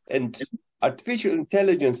ethics and artificial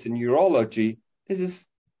intelligence in urology, this is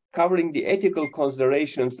covering the ethical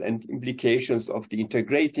considerations and implications of the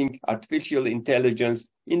integrating artificial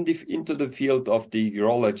intelligence into the field of the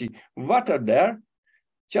urology. What are there?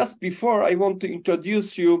 Just before, I want to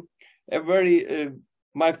introduce you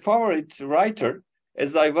my favorite writer.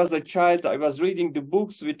 As I was a child, I was reading the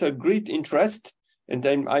books with a great interest, and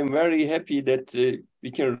I'm very happy that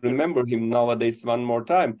we can remember him nowadays one more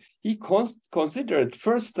time. He considered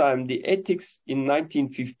first time the ethics in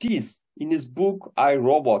 1950s in his book I,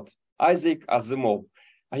 Robot, Isaac Asimov.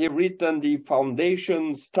 I have written the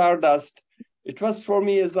Foundation, Stardust. It was for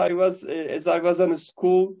me as I was in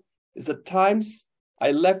school. Is at times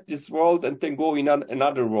I left this world and then go in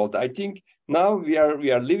another world. I think now we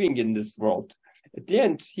are living in this world. At the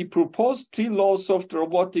end, he proposed 3 laws of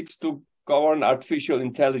robotics to govern artificial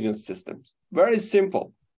intelligence systems. Very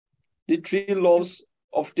simple. The 3 laws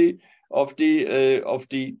of the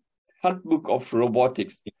handbook of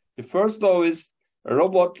robotics. The first law is a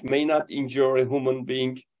robot may not injure a human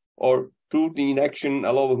being or through the inaction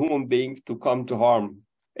allow a human being to come to harm.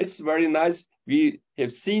 It's very nice. We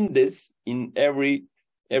have seen this in every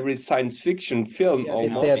science fiction film. Yeah,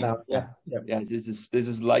 almost. it's there now. Yeah. Yeah. This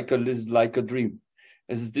is like a dream.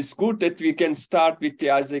 It's good that we can start with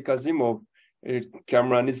the Isaac Asimov,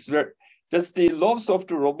 Cameron. It's just the laws of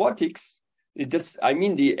the robotics.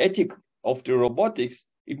 The ethic of the robotics.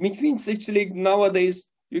 It means actually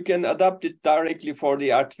nowadays you can adapt it directly for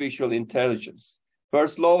the artificial intelligence.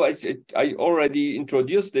 First law, I already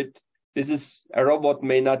introduced it. This is a robot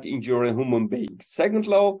may not injure a human being. Second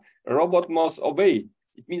law, a robot must obey.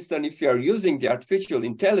 It means that if you are using the artificial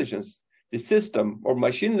intelligence, the system or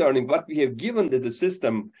machine learning, what we have given to the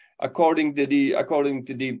system according to the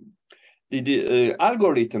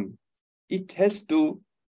algorithm, it has to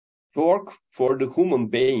work for the human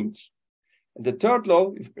being. And the third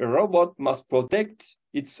law, a robot must protect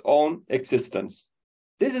its own existence.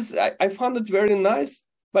 This is, I found it very nice,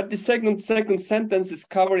 but the second sentence is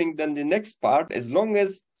covering then the next part, as long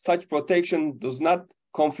as such protection does not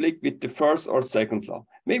conflict with the first or second law.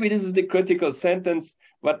 Maybe this is the critical sentence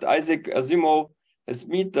what Isaac Asimov has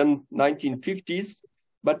made in 1950s,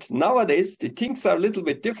 but nowadays the things are a little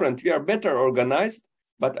bit different. We are better organized,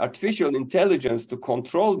 but artificial intelligence to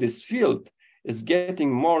control this field is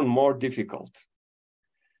getting more and more difficult.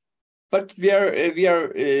 But we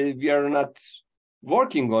are not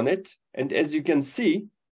working on it, and as you can see,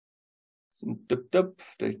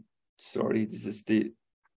 sorry, this is the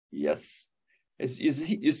yes. As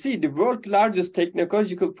you see, the world's largest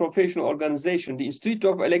technological professional organization, the Institute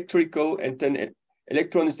of Electrical and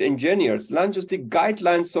Electronics Engineers, launches the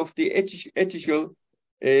guidelines of the ethical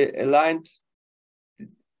aligned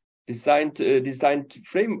designed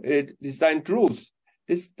rules.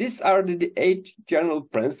 These are the 8 general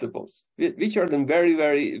principles, which are then very,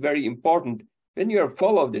 very, very important. When you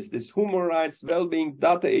follow this human rights, well-being,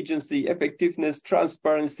 data agency, effectiveness,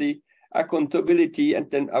 transparency, accountability, and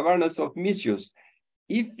then awareness of misuse.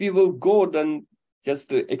 If we will go then just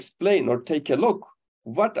to explain or take a look,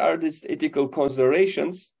 what are these ethical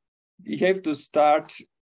considerations? We have to start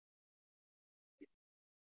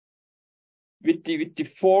with the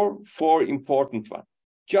four important ones.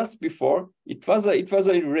 Just before, it was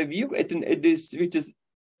a review which is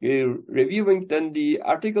reviewing then the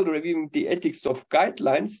article reviewing the ethics of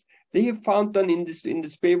guidelines. They have found then in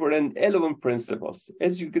this paper 11 principles.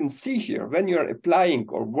 As you can see here, when you are applying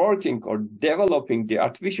or working or developing the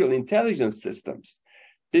artificial intelligence systems,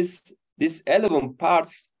 these 11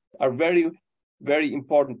 parts are very, very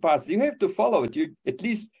important parts. You have to follow it. At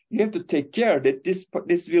least you have to take care that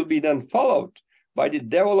this will be then followed by the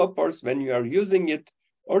developers when you are using it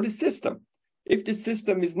or the system. If the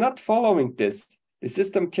system is not following this, the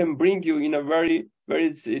system can bring you in a very,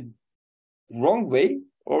 very wrong way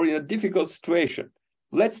or in a difficult situation.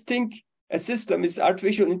 Let's think a system is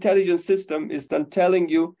artificial intelligence system is then telling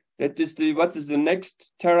you that what is the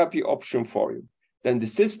next therapy option for you. Then the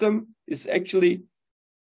system is actually,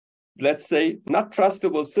 let's say, not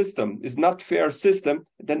trustable system, is not fair system,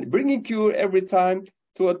 then bringing you every time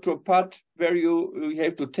to a path where you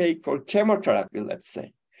have to take for chemotherapy, let's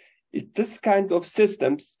say. This kind of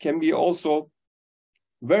systems can be also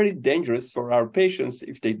very dangerous for our patients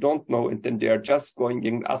if they don't know, and then they are just going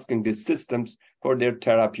and asking these systems for their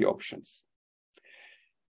therapy options.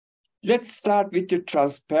 Let's start with the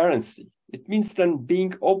transparency. It means then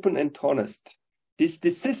being open and honest. The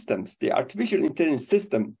systems, the artificial intelligence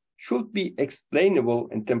system, should be explainable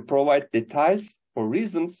and then provide details or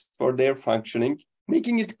reasons for their functioning,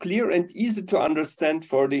 making it clear and easy to understand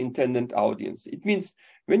for the intended audience. It means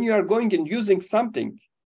when you are going and using something,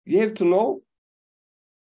 you have to know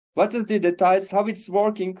what is the details, how it's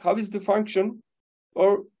working, how is the function,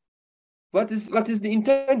 or what is the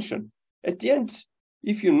intention. At the end,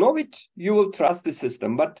 if you know it, you will trust the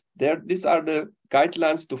system. But these are the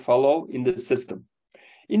guidelines to follow in the system.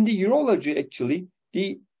 In the urology, actually,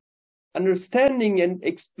 the understanding and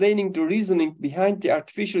explaining the reasoning behind the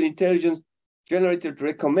artificial intelligence generated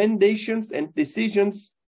recommendations and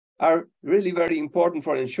decisions are really very important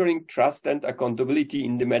for ensuring trust and accountability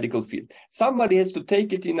in the medical field. Somebody has to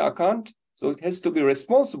take it in account, so it has to be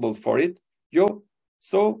responsible for it.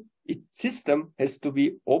 So its system has to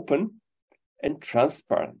be open and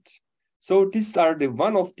transparent. So these are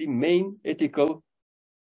one of the main ethical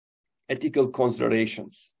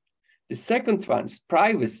considerations. The second one is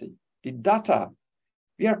privacy, the data.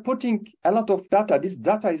 We are putting a lot of data. This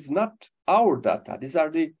data is not our data. These are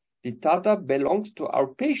the data belongs to our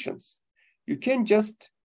patients. You can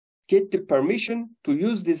just get the permission to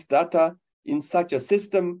use this data in such a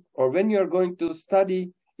system, or when you are going to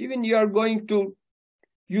study, even you are going to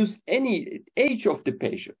use any age of the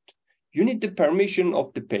patient. You need the permission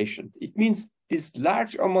of the patient. It means this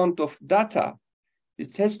large amount of data,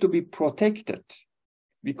 it has to be protected,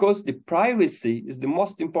 because the privacy is the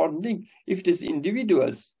most important thing. If these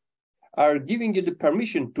individuals are giving you the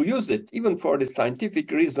permission to use it, even for the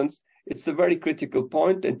scientific reasons, it's a very critical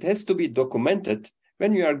point, and it has to be documented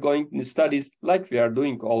when you are going in studies like we are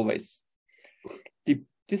doing always.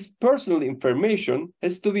 This personal information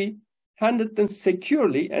has to be handled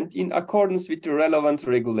securely and in accordance with the relevant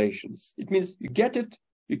regulations. It means you get it,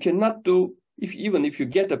 you cannot do, even if you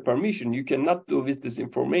get a permission, you cannot do with this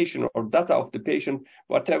information or data of the patient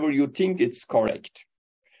whatever you think it's correct.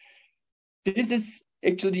 This is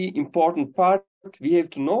actually important part we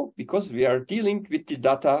have to know, because we are dealing with the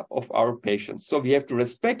data of our patients. So we have to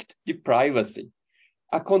respect the privacy,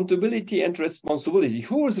 accountability and responsibility.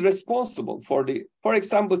 Who is responsible for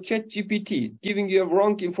example, ChatGPT giving you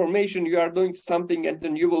wrong information, you are doing something, and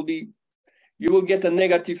then you will get a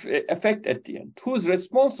negative effect at the end. Who is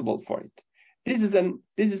responsible for it? This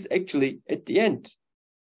is actually at the end.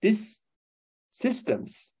 These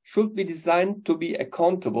systems should be designed to be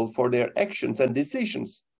accountable for their actions and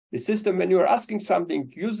decisions. The system, when you are asking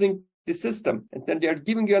something using the system, and then they are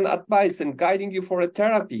giving you an advice and guiding you for a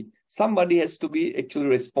therapy, somebody has to be actually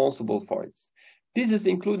responsible for it. This is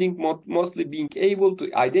including mostly being able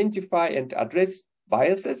to identify and address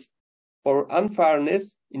biases or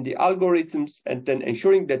unfairness in the algorithms, and then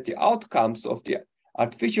ensuring that the outcomes of the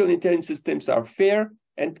artificial intelligence systems are fair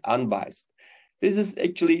and unbiased. This is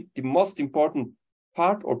actually the most important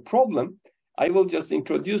part or problem. I will just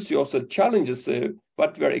introduce you also challenges,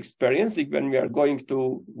 what we are experiencing when we are going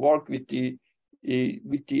to work with the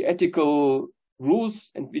ethical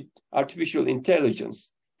rules and with artificial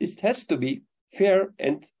intelligence. This has to be fair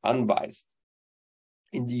and unbiased.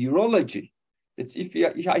 In the urology,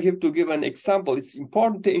 if I have to give an example, it's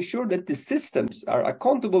important to ensure that the systems are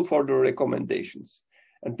accountable for the recommendations,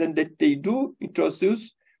 and then that they do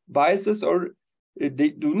introduce biases, or they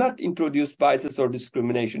do not introduce biases or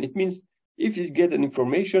discrimination. It means if you get an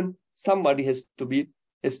information, somebody has to be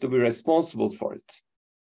responsible for it.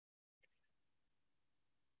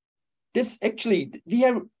 This actually, we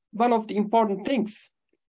have one of the important things.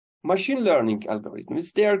 Machine learning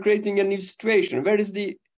algorithms, they are creating a new situation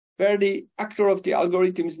where the actor of the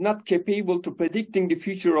algorithm is not capable to predicting the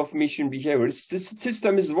future of machine behavior. This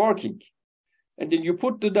system is working. And then you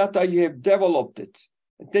put the data, you have developed it.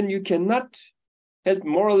 And then you cannot held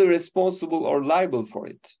morally responsible or liable for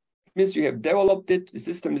it. It means you have developed it, the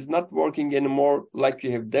system is not working anymore like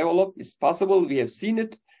you have developed. It's possible, we have seen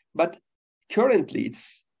it, but currently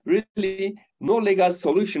it's really no legal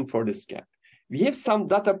solution for this gap. We have some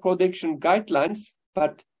data protection guidelines,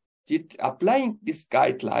 but applying these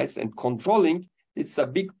guidelines and controlling, it's a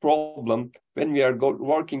big problem when we are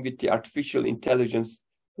working with the artificial intelligence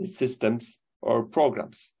systems or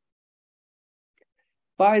programs.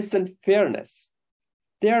 Bias and fairness.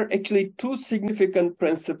 There are actually two significant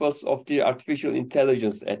principles of the artificial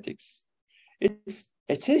intelligence ethics. It's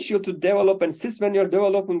essential to develop and when you're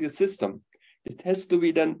developing the system, it has to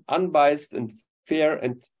be done unbiased and fair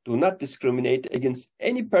and do not discriminate against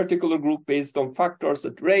any particular group based on factors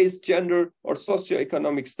like race, gender, or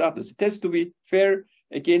socioeconomic status. It has to be fair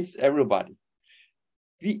against everybody.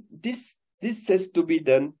 This has to be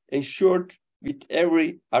done, ensured with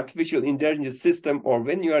every artificial intelligence system, or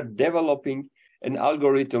when you are developing an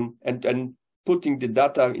algorithm and putting the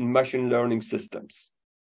data in machine learning systems.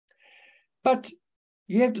 But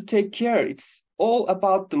you have to take care. It's all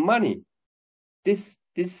about the money.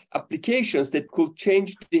 These applications that could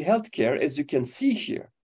change the healthcare, as you can see here,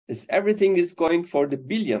 is everything is going for the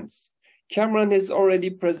billions. Cameron has already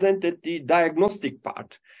presented the diagnostic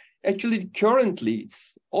part. Actually, currently,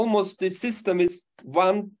 it's almost the system is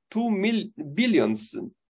 1-2 billions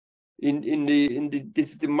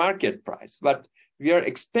this is the market price. But we are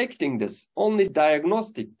expecting this only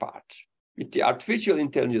diagnostic part with the artificial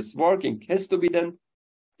intelligence working has to be done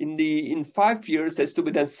in 5 years, has to be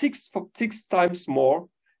done six times more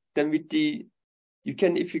than with the,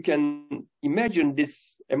 if you can imagine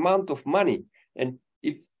this amount of money. And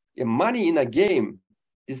if money in a game,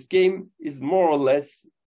 this game is more or less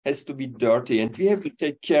has to be dirty, and we have to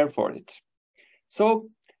take care for it. So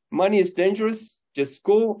money is dangerous. Just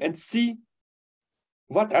go and see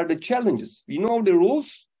what are the challenges. We know the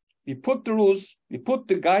rules, we put the rules, we put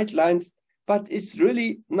the guidelines, but it's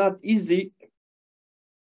really not easy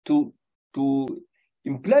to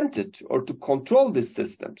implement it or to control these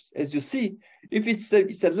systems. As you see, if it's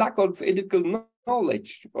a lack of ethical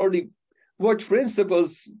knowledge or the what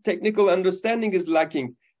principles, technical understanding is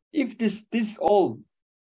lacking, if this all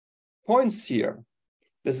points here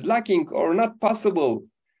is lacking or not possible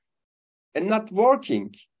and not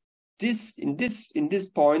working, in these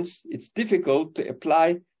points, it's difficult to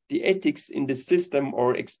apply the ethics in the system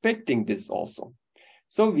or expecting this also.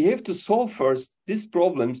 So we have to solve first these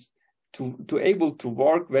problems to able to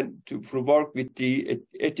work with the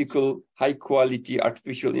ethical, high quality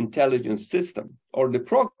artificial intelligence system or the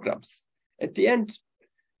programs. At the end,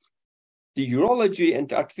 the urology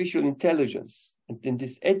and artificial intelligence and then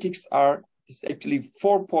this ethics is actually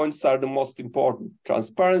 4 points are the most important: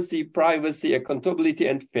 transparency, privacy, accountability,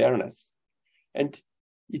 and fairness. And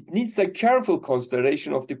it needs a careful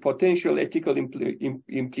consideration of the potential ethical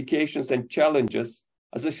implications and challenges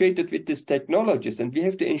associated with these technologies. And we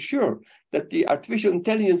have to ensure that the artificial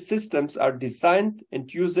intelligence systems are designed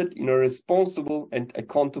and used in a responsible and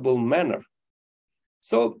accountable manner.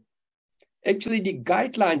 So actually the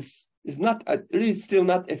guidelines is not really still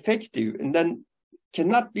not effective and then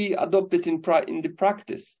cannot be adopted in the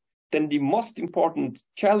practice. Then the most important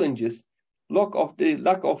challenge is lack of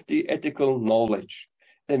the ethical knowledge.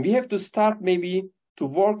 Then we have to start maybe to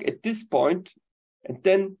work at this point, and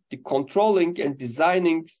then the controlling and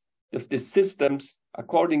designing of the systems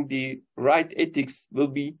according the right ethics will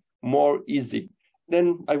be more easy.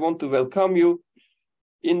 Then I want to welcome you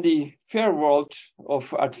in the fair world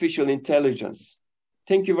of artificial intelligence.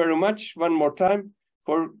 Thank you very much one more time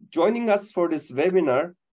for joining us for this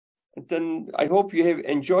webinar. And then I hope you have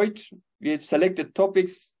enjoyed. We have selected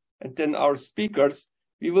topics, and then our speakers.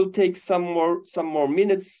 We will take some more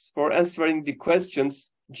minutes for answering the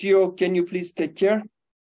questions. Gio, can you please take care?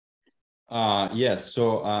 Yes.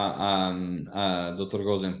 So, Dr.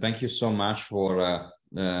 Gozen, thank you so much for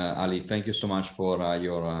Ali. Thank you so much for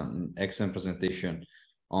your excellent presentation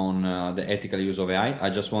on the ethical use of AI.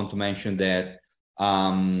 I just want to mention that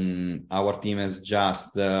our team has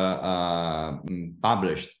just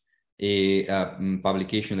published a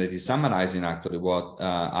publication that is summarizing actually what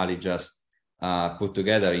Ali just put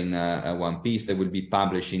together in one piece that will be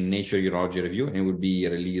published in Nature Urology Review and will be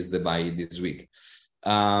released by this week.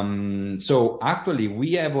 So actually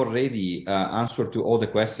we have already answered to all the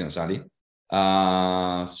questions, Ali.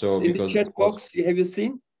 So in the chat box, have you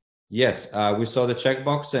seen? Yes, we saw the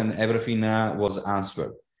checkbox and everything was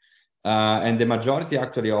answered. And the majority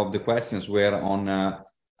actually of the questions were on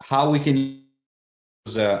how we can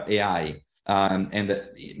use AI. And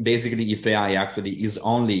basically if AI actually is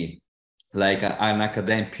only like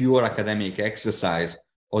an pure academic exercise,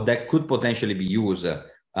 or that could potentially be used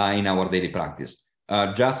in our daily practice.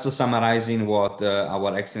 Just summarizing what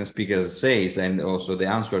our excellent speaker says and also the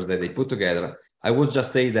answers that they put together, I would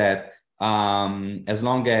just say that as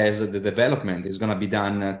long as the development is going to be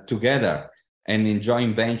done together and in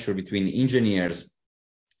joint venture between engineers,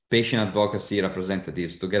 patient advocacy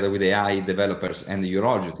representatives, together with AI developers and the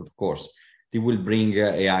urologist, of course, they will bring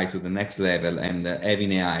AI to the next level and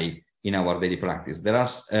having AI in our daily practice. There are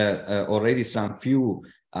already some few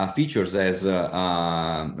features, as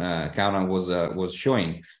Karen was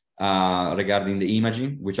showing, regarding the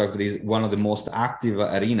imaging, which actually is one of the most active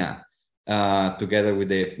arena together with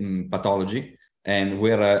the pathology, and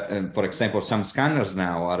where, for example, some scanners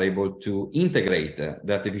now are able to integrate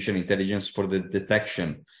the artificial intelligence for the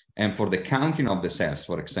detection and for the counting of the cells,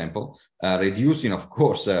 for example, reducing, of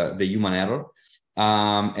course, the human error.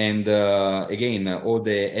 And again, all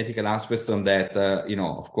the ethical aspects on that,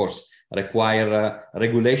 of course, require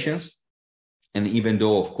regulations. And even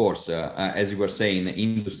though, of course, as you were saying,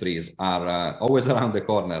 industries are always around the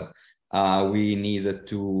corner, we need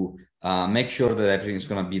to make sure that everything is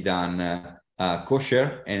going to be done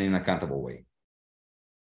kosher and in an accountable way.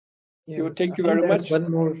 Yeah, thank you very much.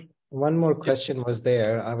 One more question was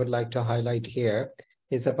there. I would like to highlight here.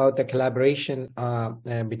 Is about the collaboration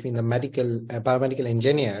between the biomedical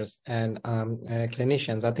engineers and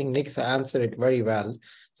clinicians. I think Nick's answered it very well.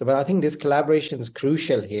 So, but I think this collaboration is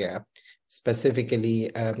crucial here,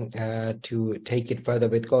 specifically to take it further.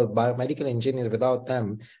 Because biomedical engineers, without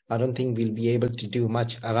them, I don't think we'll be able to do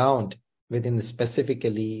much around within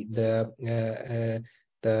specifically the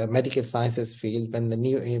medical sciences field when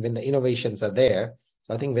the innovations are there. So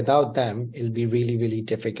So I think without them, it'll be really, really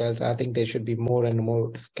difficult. I think there should be more and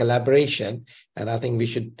more collaboration. And I think we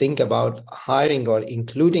should think about hiring or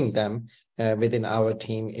including them within our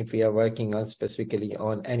team if we are working on specifically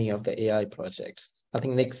on any of the AI projects. I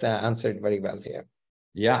think Nick's answered very well here.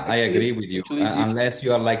 Yeah, I agree with you. Unless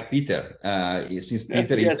you are like Peter, since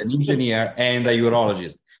Peter is an engineer and a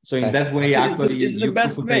urologist. So in that way, actually, it's the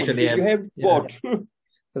best way. You have both.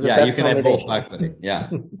 Yeah, you can have both, actually. Yeah.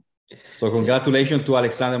 So congratulations to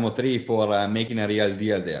Alexander Motri for making a real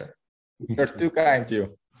deal there. You're too kind to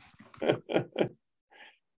you.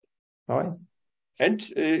 All right. And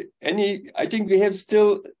I think we have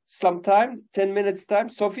still some time, 10 minutes time.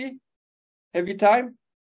 Sophie, have you time?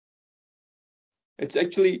 It's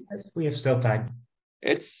actually... We have still time.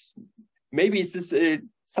 It's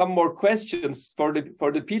some more questions for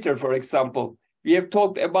the Peter, for example. We have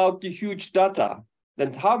talked about the huge data.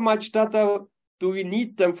 Then how much data do we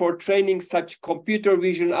need them for training such computer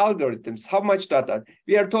vision algorithms? How much data?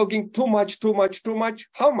 We are talking too much.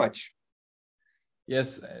 How much?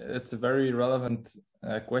 Yes, it's a very relevant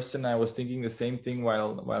question. I was thinking the same thing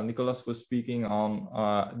while Nicholas was speaking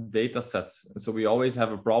on data sets. So we always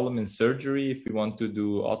have a problem in surgery if we want to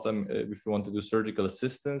do surgical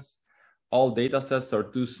assistance. All data sets are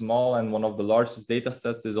too small, and one of the largest data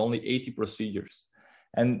sets is only 80 procedures.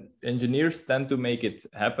 And engineers tend to make it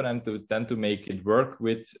happen and tend to make it work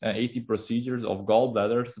with 80 procedures of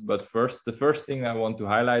gallbladders. But the first thing I want to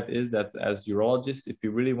highlight is that as urologists, if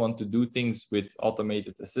you really want to do things with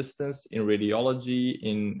automated assistance in radiology,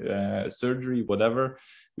 in surgery, whatever,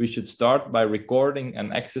 we should start by recording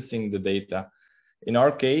and accessing the data. In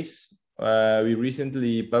our case, we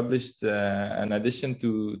recently published an addition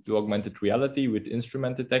to augmented reality with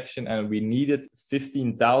instrument detection, and we needed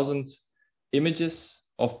 15,000 images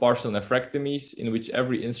of partial nephrectomies in which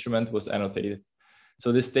every instrument was annotated.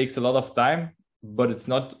 So this takes a lot of time, but it's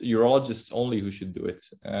not urologists only who should do it.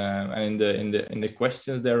 And in the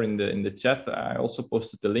questions there in the chat, I also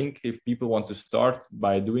posted the link if people want to start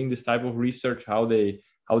by doing this type of research, how they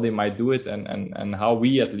might do it and how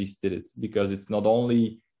we at least did it, because it's not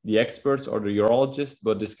only the experts or the urologists,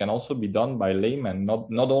 but this can also be done by laymen.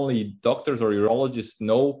 Not only doctors or urologists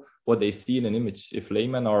know what they see in an image. If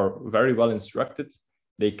laymen are very well instructed,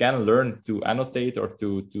 they can learn to annotate or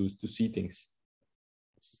to see things.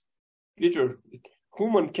 Peter,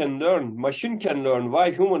 human can learn, machine can learn.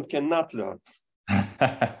 Why human cannot learn?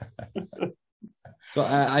 So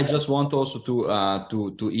I just want also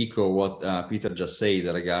to echo what Peter just said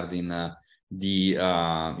regarding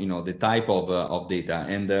the type of data.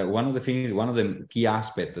 And one of the key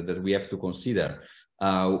aspects that we have to consider,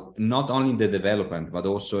 not only in the development, but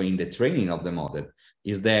also in the training of the model,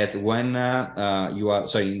 is that when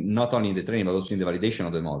not only in the training, but also in the validation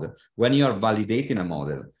of the model, when you are validating a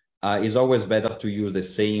model, it's always better to use the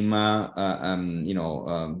same,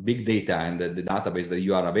 big data and the database that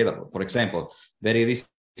you are available. For example, very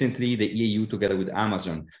recently, the EAU together with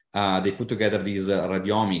Amazon, they put together this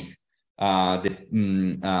radiomic,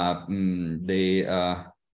 the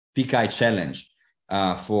PKI challenge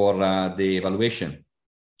for the evaluation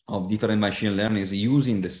of different machine learnings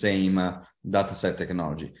using the same dataset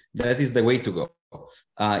technology. That is the way to go.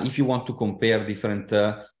 If you want to compare different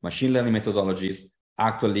machine learning methodologies,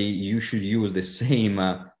 actually you should use the same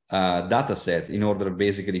dataset in order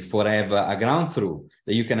basically for have a ground truth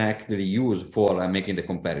that you can actually use for making the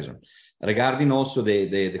comparison. Regarding also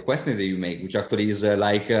the question that you make, which actually is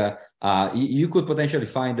you could potentially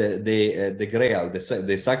find the grail,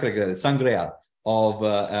 the sacred grail, the sun grail of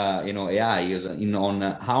AI on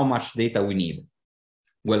how much data we need.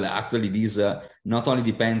 Well, actually, this not only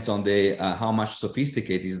depends on the how much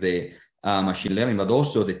sophisticated is the machine learning, but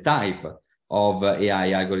also the type of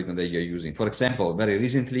AI algorithm that you're using. For example, very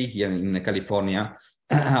recently here in California,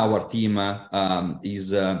 our team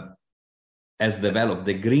has developed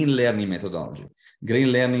the green learning methodology.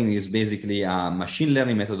 Green learning is basically a machine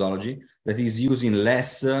learning methodology that is using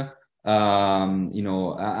less,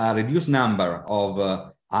 a reduced number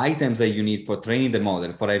of items that you need for training the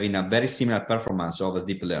model for having a very similar performance of a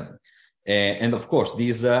deep learning. And of course,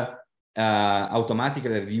 this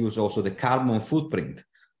automatically reduces also the carbon footprint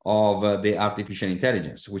of the artificial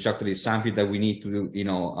intelligence, which actually is something that we need to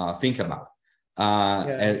think about.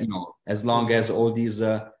 As long as all these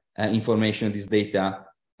information, these data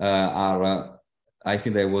are I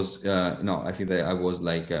think that was I think that I was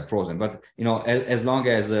like frozen, but as long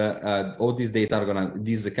as all these data are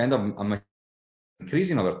this kind of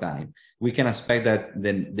increasing over time, we can expect that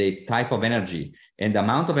the type of energy and the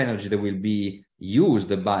amount of energy that will be used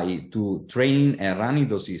to train and running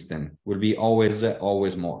those systems will be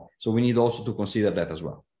always more. So we need also to consider that as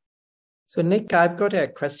well. So Nick, I've got a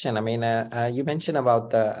question. I mean, you mentioned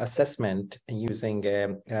about the assessment using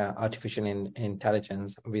artificial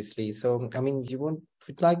intelligence, obviously. So, I mean,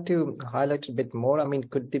 would like to highlight a bit more? I mean,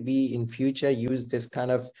 could they be in future use this kind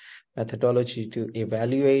of methodology to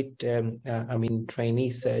evaluate, trainee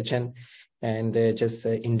surgeon and just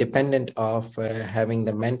independent of having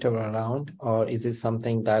the mentor around? Or is this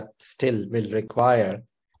something that still will require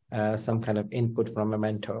some kind of input from a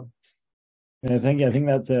mentor? Thank you. I think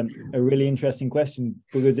that's a really interesting question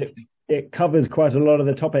because it covers quite a lot of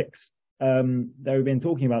the topics that we've been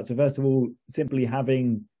talking about. So first of all, simply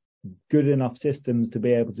having good enough systems to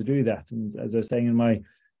be able to do that. And as I was saying in my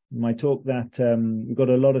talk, that we've got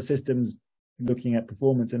a lot of systems looking at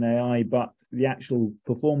performance in AI, but the actual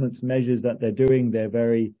performance measures that they're doing,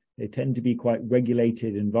 they tend to be quite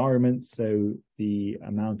regulated environments. So the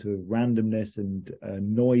amount of randomness and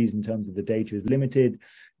noise in terms of the data is limited.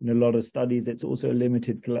 In a lot of studies, it's also a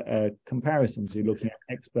limited comparison. So you're looking at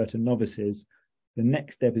expert and novices. The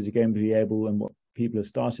next step is going to be able, and what people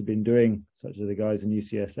have been doing, such as the guys in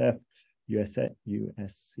USC,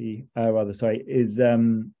 is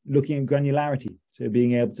looking at granularity. So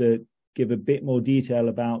being able to give a bit more detail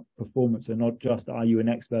about performance, and not just are you an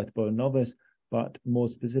expert or a novice, but more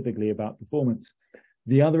specifically about performance.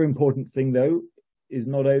 The other important thing, though, is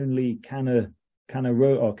not only can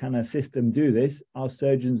a system do this, are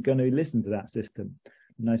surgeons going to listen to that system?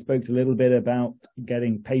 And I spoke a little bit about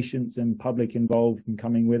getting patients and public involved and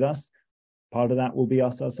coming with us. Part of that will be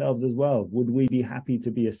us ourselves as well. Would we be happy to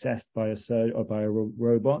be assessed by a surgeon or by a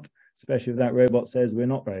robot, especially if that robot says we're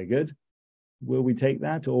not very good? Will we take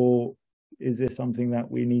that, or is this something that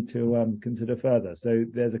we need to consider further? So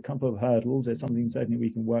there's a couple of hurdles. There's something certainly we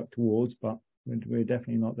can work towards, but we're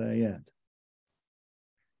definitely not there yet.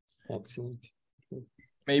 Excellent.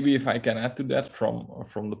 Maybe if I can add to that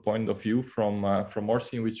from the point of view from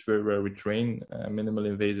Orsi, where we train minimal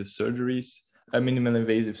invasive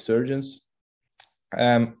surgeons.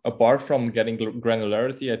 Apart from getting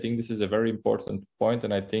granularity, I think this is a very important point,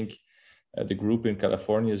 and I think the group in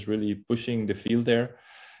California is really pushing the field there.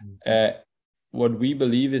 What we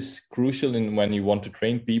believe is crucial when you want to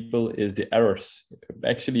train people is the errors.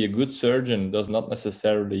 Actually, a good surgeon does not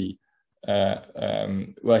necessarily,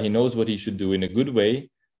 he knows what he should do in a good way,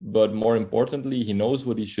 but more importantly, he knows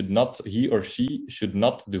what he or she should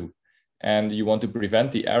not do. And you want to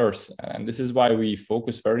prevent the errors. And this is why we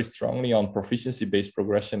focus very strongly on proficiency-based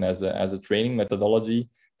progression as a training methodology.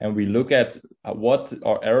 And we look at what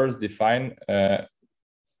our errors define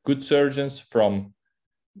good surgeons from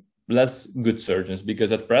less good surgeons,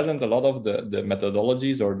 because at present a lot of the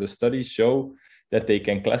methodologies or the studies show that they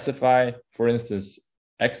can classify, for instance,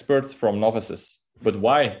 experts from novices. But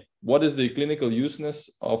why? What is the clinical usefulness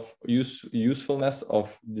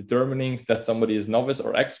of determining that somebody is novice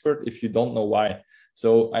or expert if you don't know why?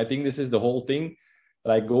 So I think this is the whole thing,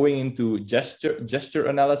 like going into gesture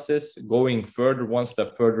analysis, going one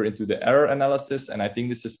step further into the error analysis, and I think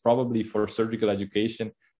this is probably for surgical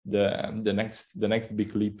education the next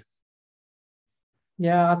big leap.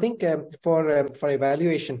 Yeah, I think for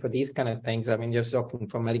evaluation for these kind of things, I mean, just talking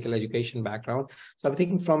from medical education background. So I'm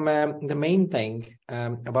thinking from the main thing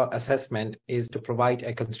about assessment is to provide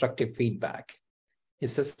a constructive feedback.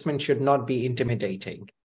 Assessment should not be intimidating.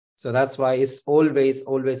 So that's why it's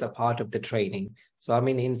always a part of the training. So I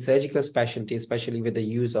mean, in surgical specialty, especially with the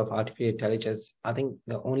use of artificial intelligence, I think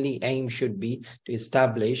the only aim should be to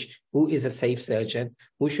establish who is a safe surgeon,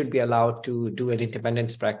 who should be allowed to do an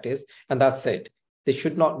independent practice, and that's it. There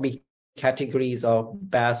should not be categories of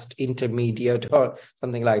best, intermediate, or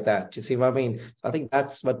something like that. You see what I mean? I think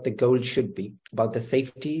that's what the goal should be, about the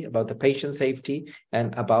safety, about the patient safety,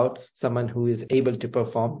 and about someone who is able to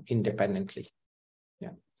perform independently.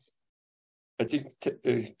 Yeah. I think,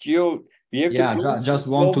 Gio, we have just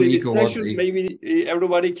want to echo what... Maybe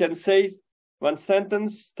everybody can say one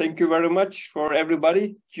sentence. Thank you very much for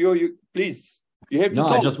everybody. Gio, please. You have to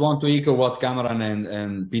talk. I just want to echo what Cameron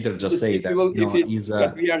and Peter just said.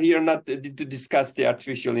 But we are here not to discuss the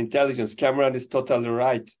artificial intelligence. Cameron is totally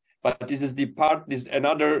right. But this is the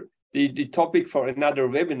topic for another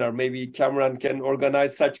webinar. Maybe Cameron can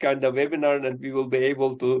organize such kind of webinar, and we will be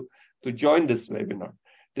able to join this webinar.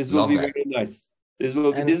 This will be very nice. This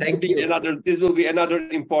will be another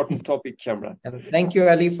important topic, Cameron. And thank you,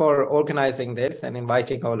 Ali, for organizing this and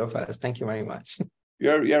inviting all of us. Thank you very much.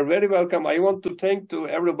 You're very welcome. I want to thank to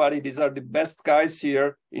everybody. These are the best guys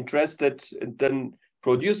here interested in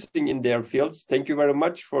producing in their fields. Thank you very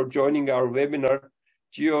much for joining our webinar.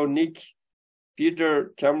 Gio, Nick,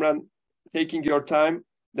 Peter, Cameron, taking your time.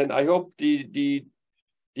 Then I hope the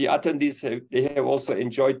attendees have also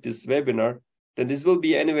enjoyed this webinar. then this will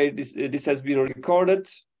be anyway. This has been recorded,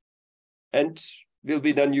 and will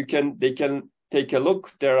be done. They can take a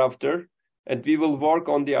look thereafter, and we will work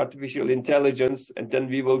on the artificial intelligence, and then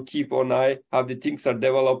we will keep an eye how the things are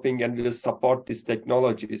developing, and we will support these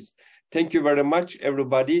technologies. Thank you very much,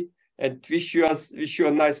 everybody, and wish you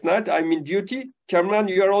a nice night. I'm in duty. Cameron,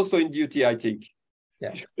 you are also in duty, I think.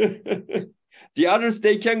 Yeah. The others,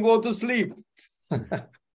 they can go to sleep.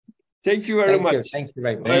 Thank you very much. Thank you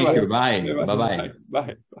very much. Thank you. Bye. Bye.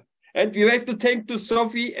 Bye. And we have to thank to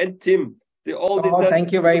Sophie and Tim.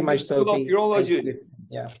 Thank you very much, Sophie. Urology.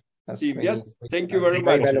 Yeah. Team, yes. Thank you very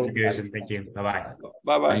much. Thank you. Bye-bye.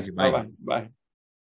 Bye-bye. Thank you. Bye. Bye-bye. Bye.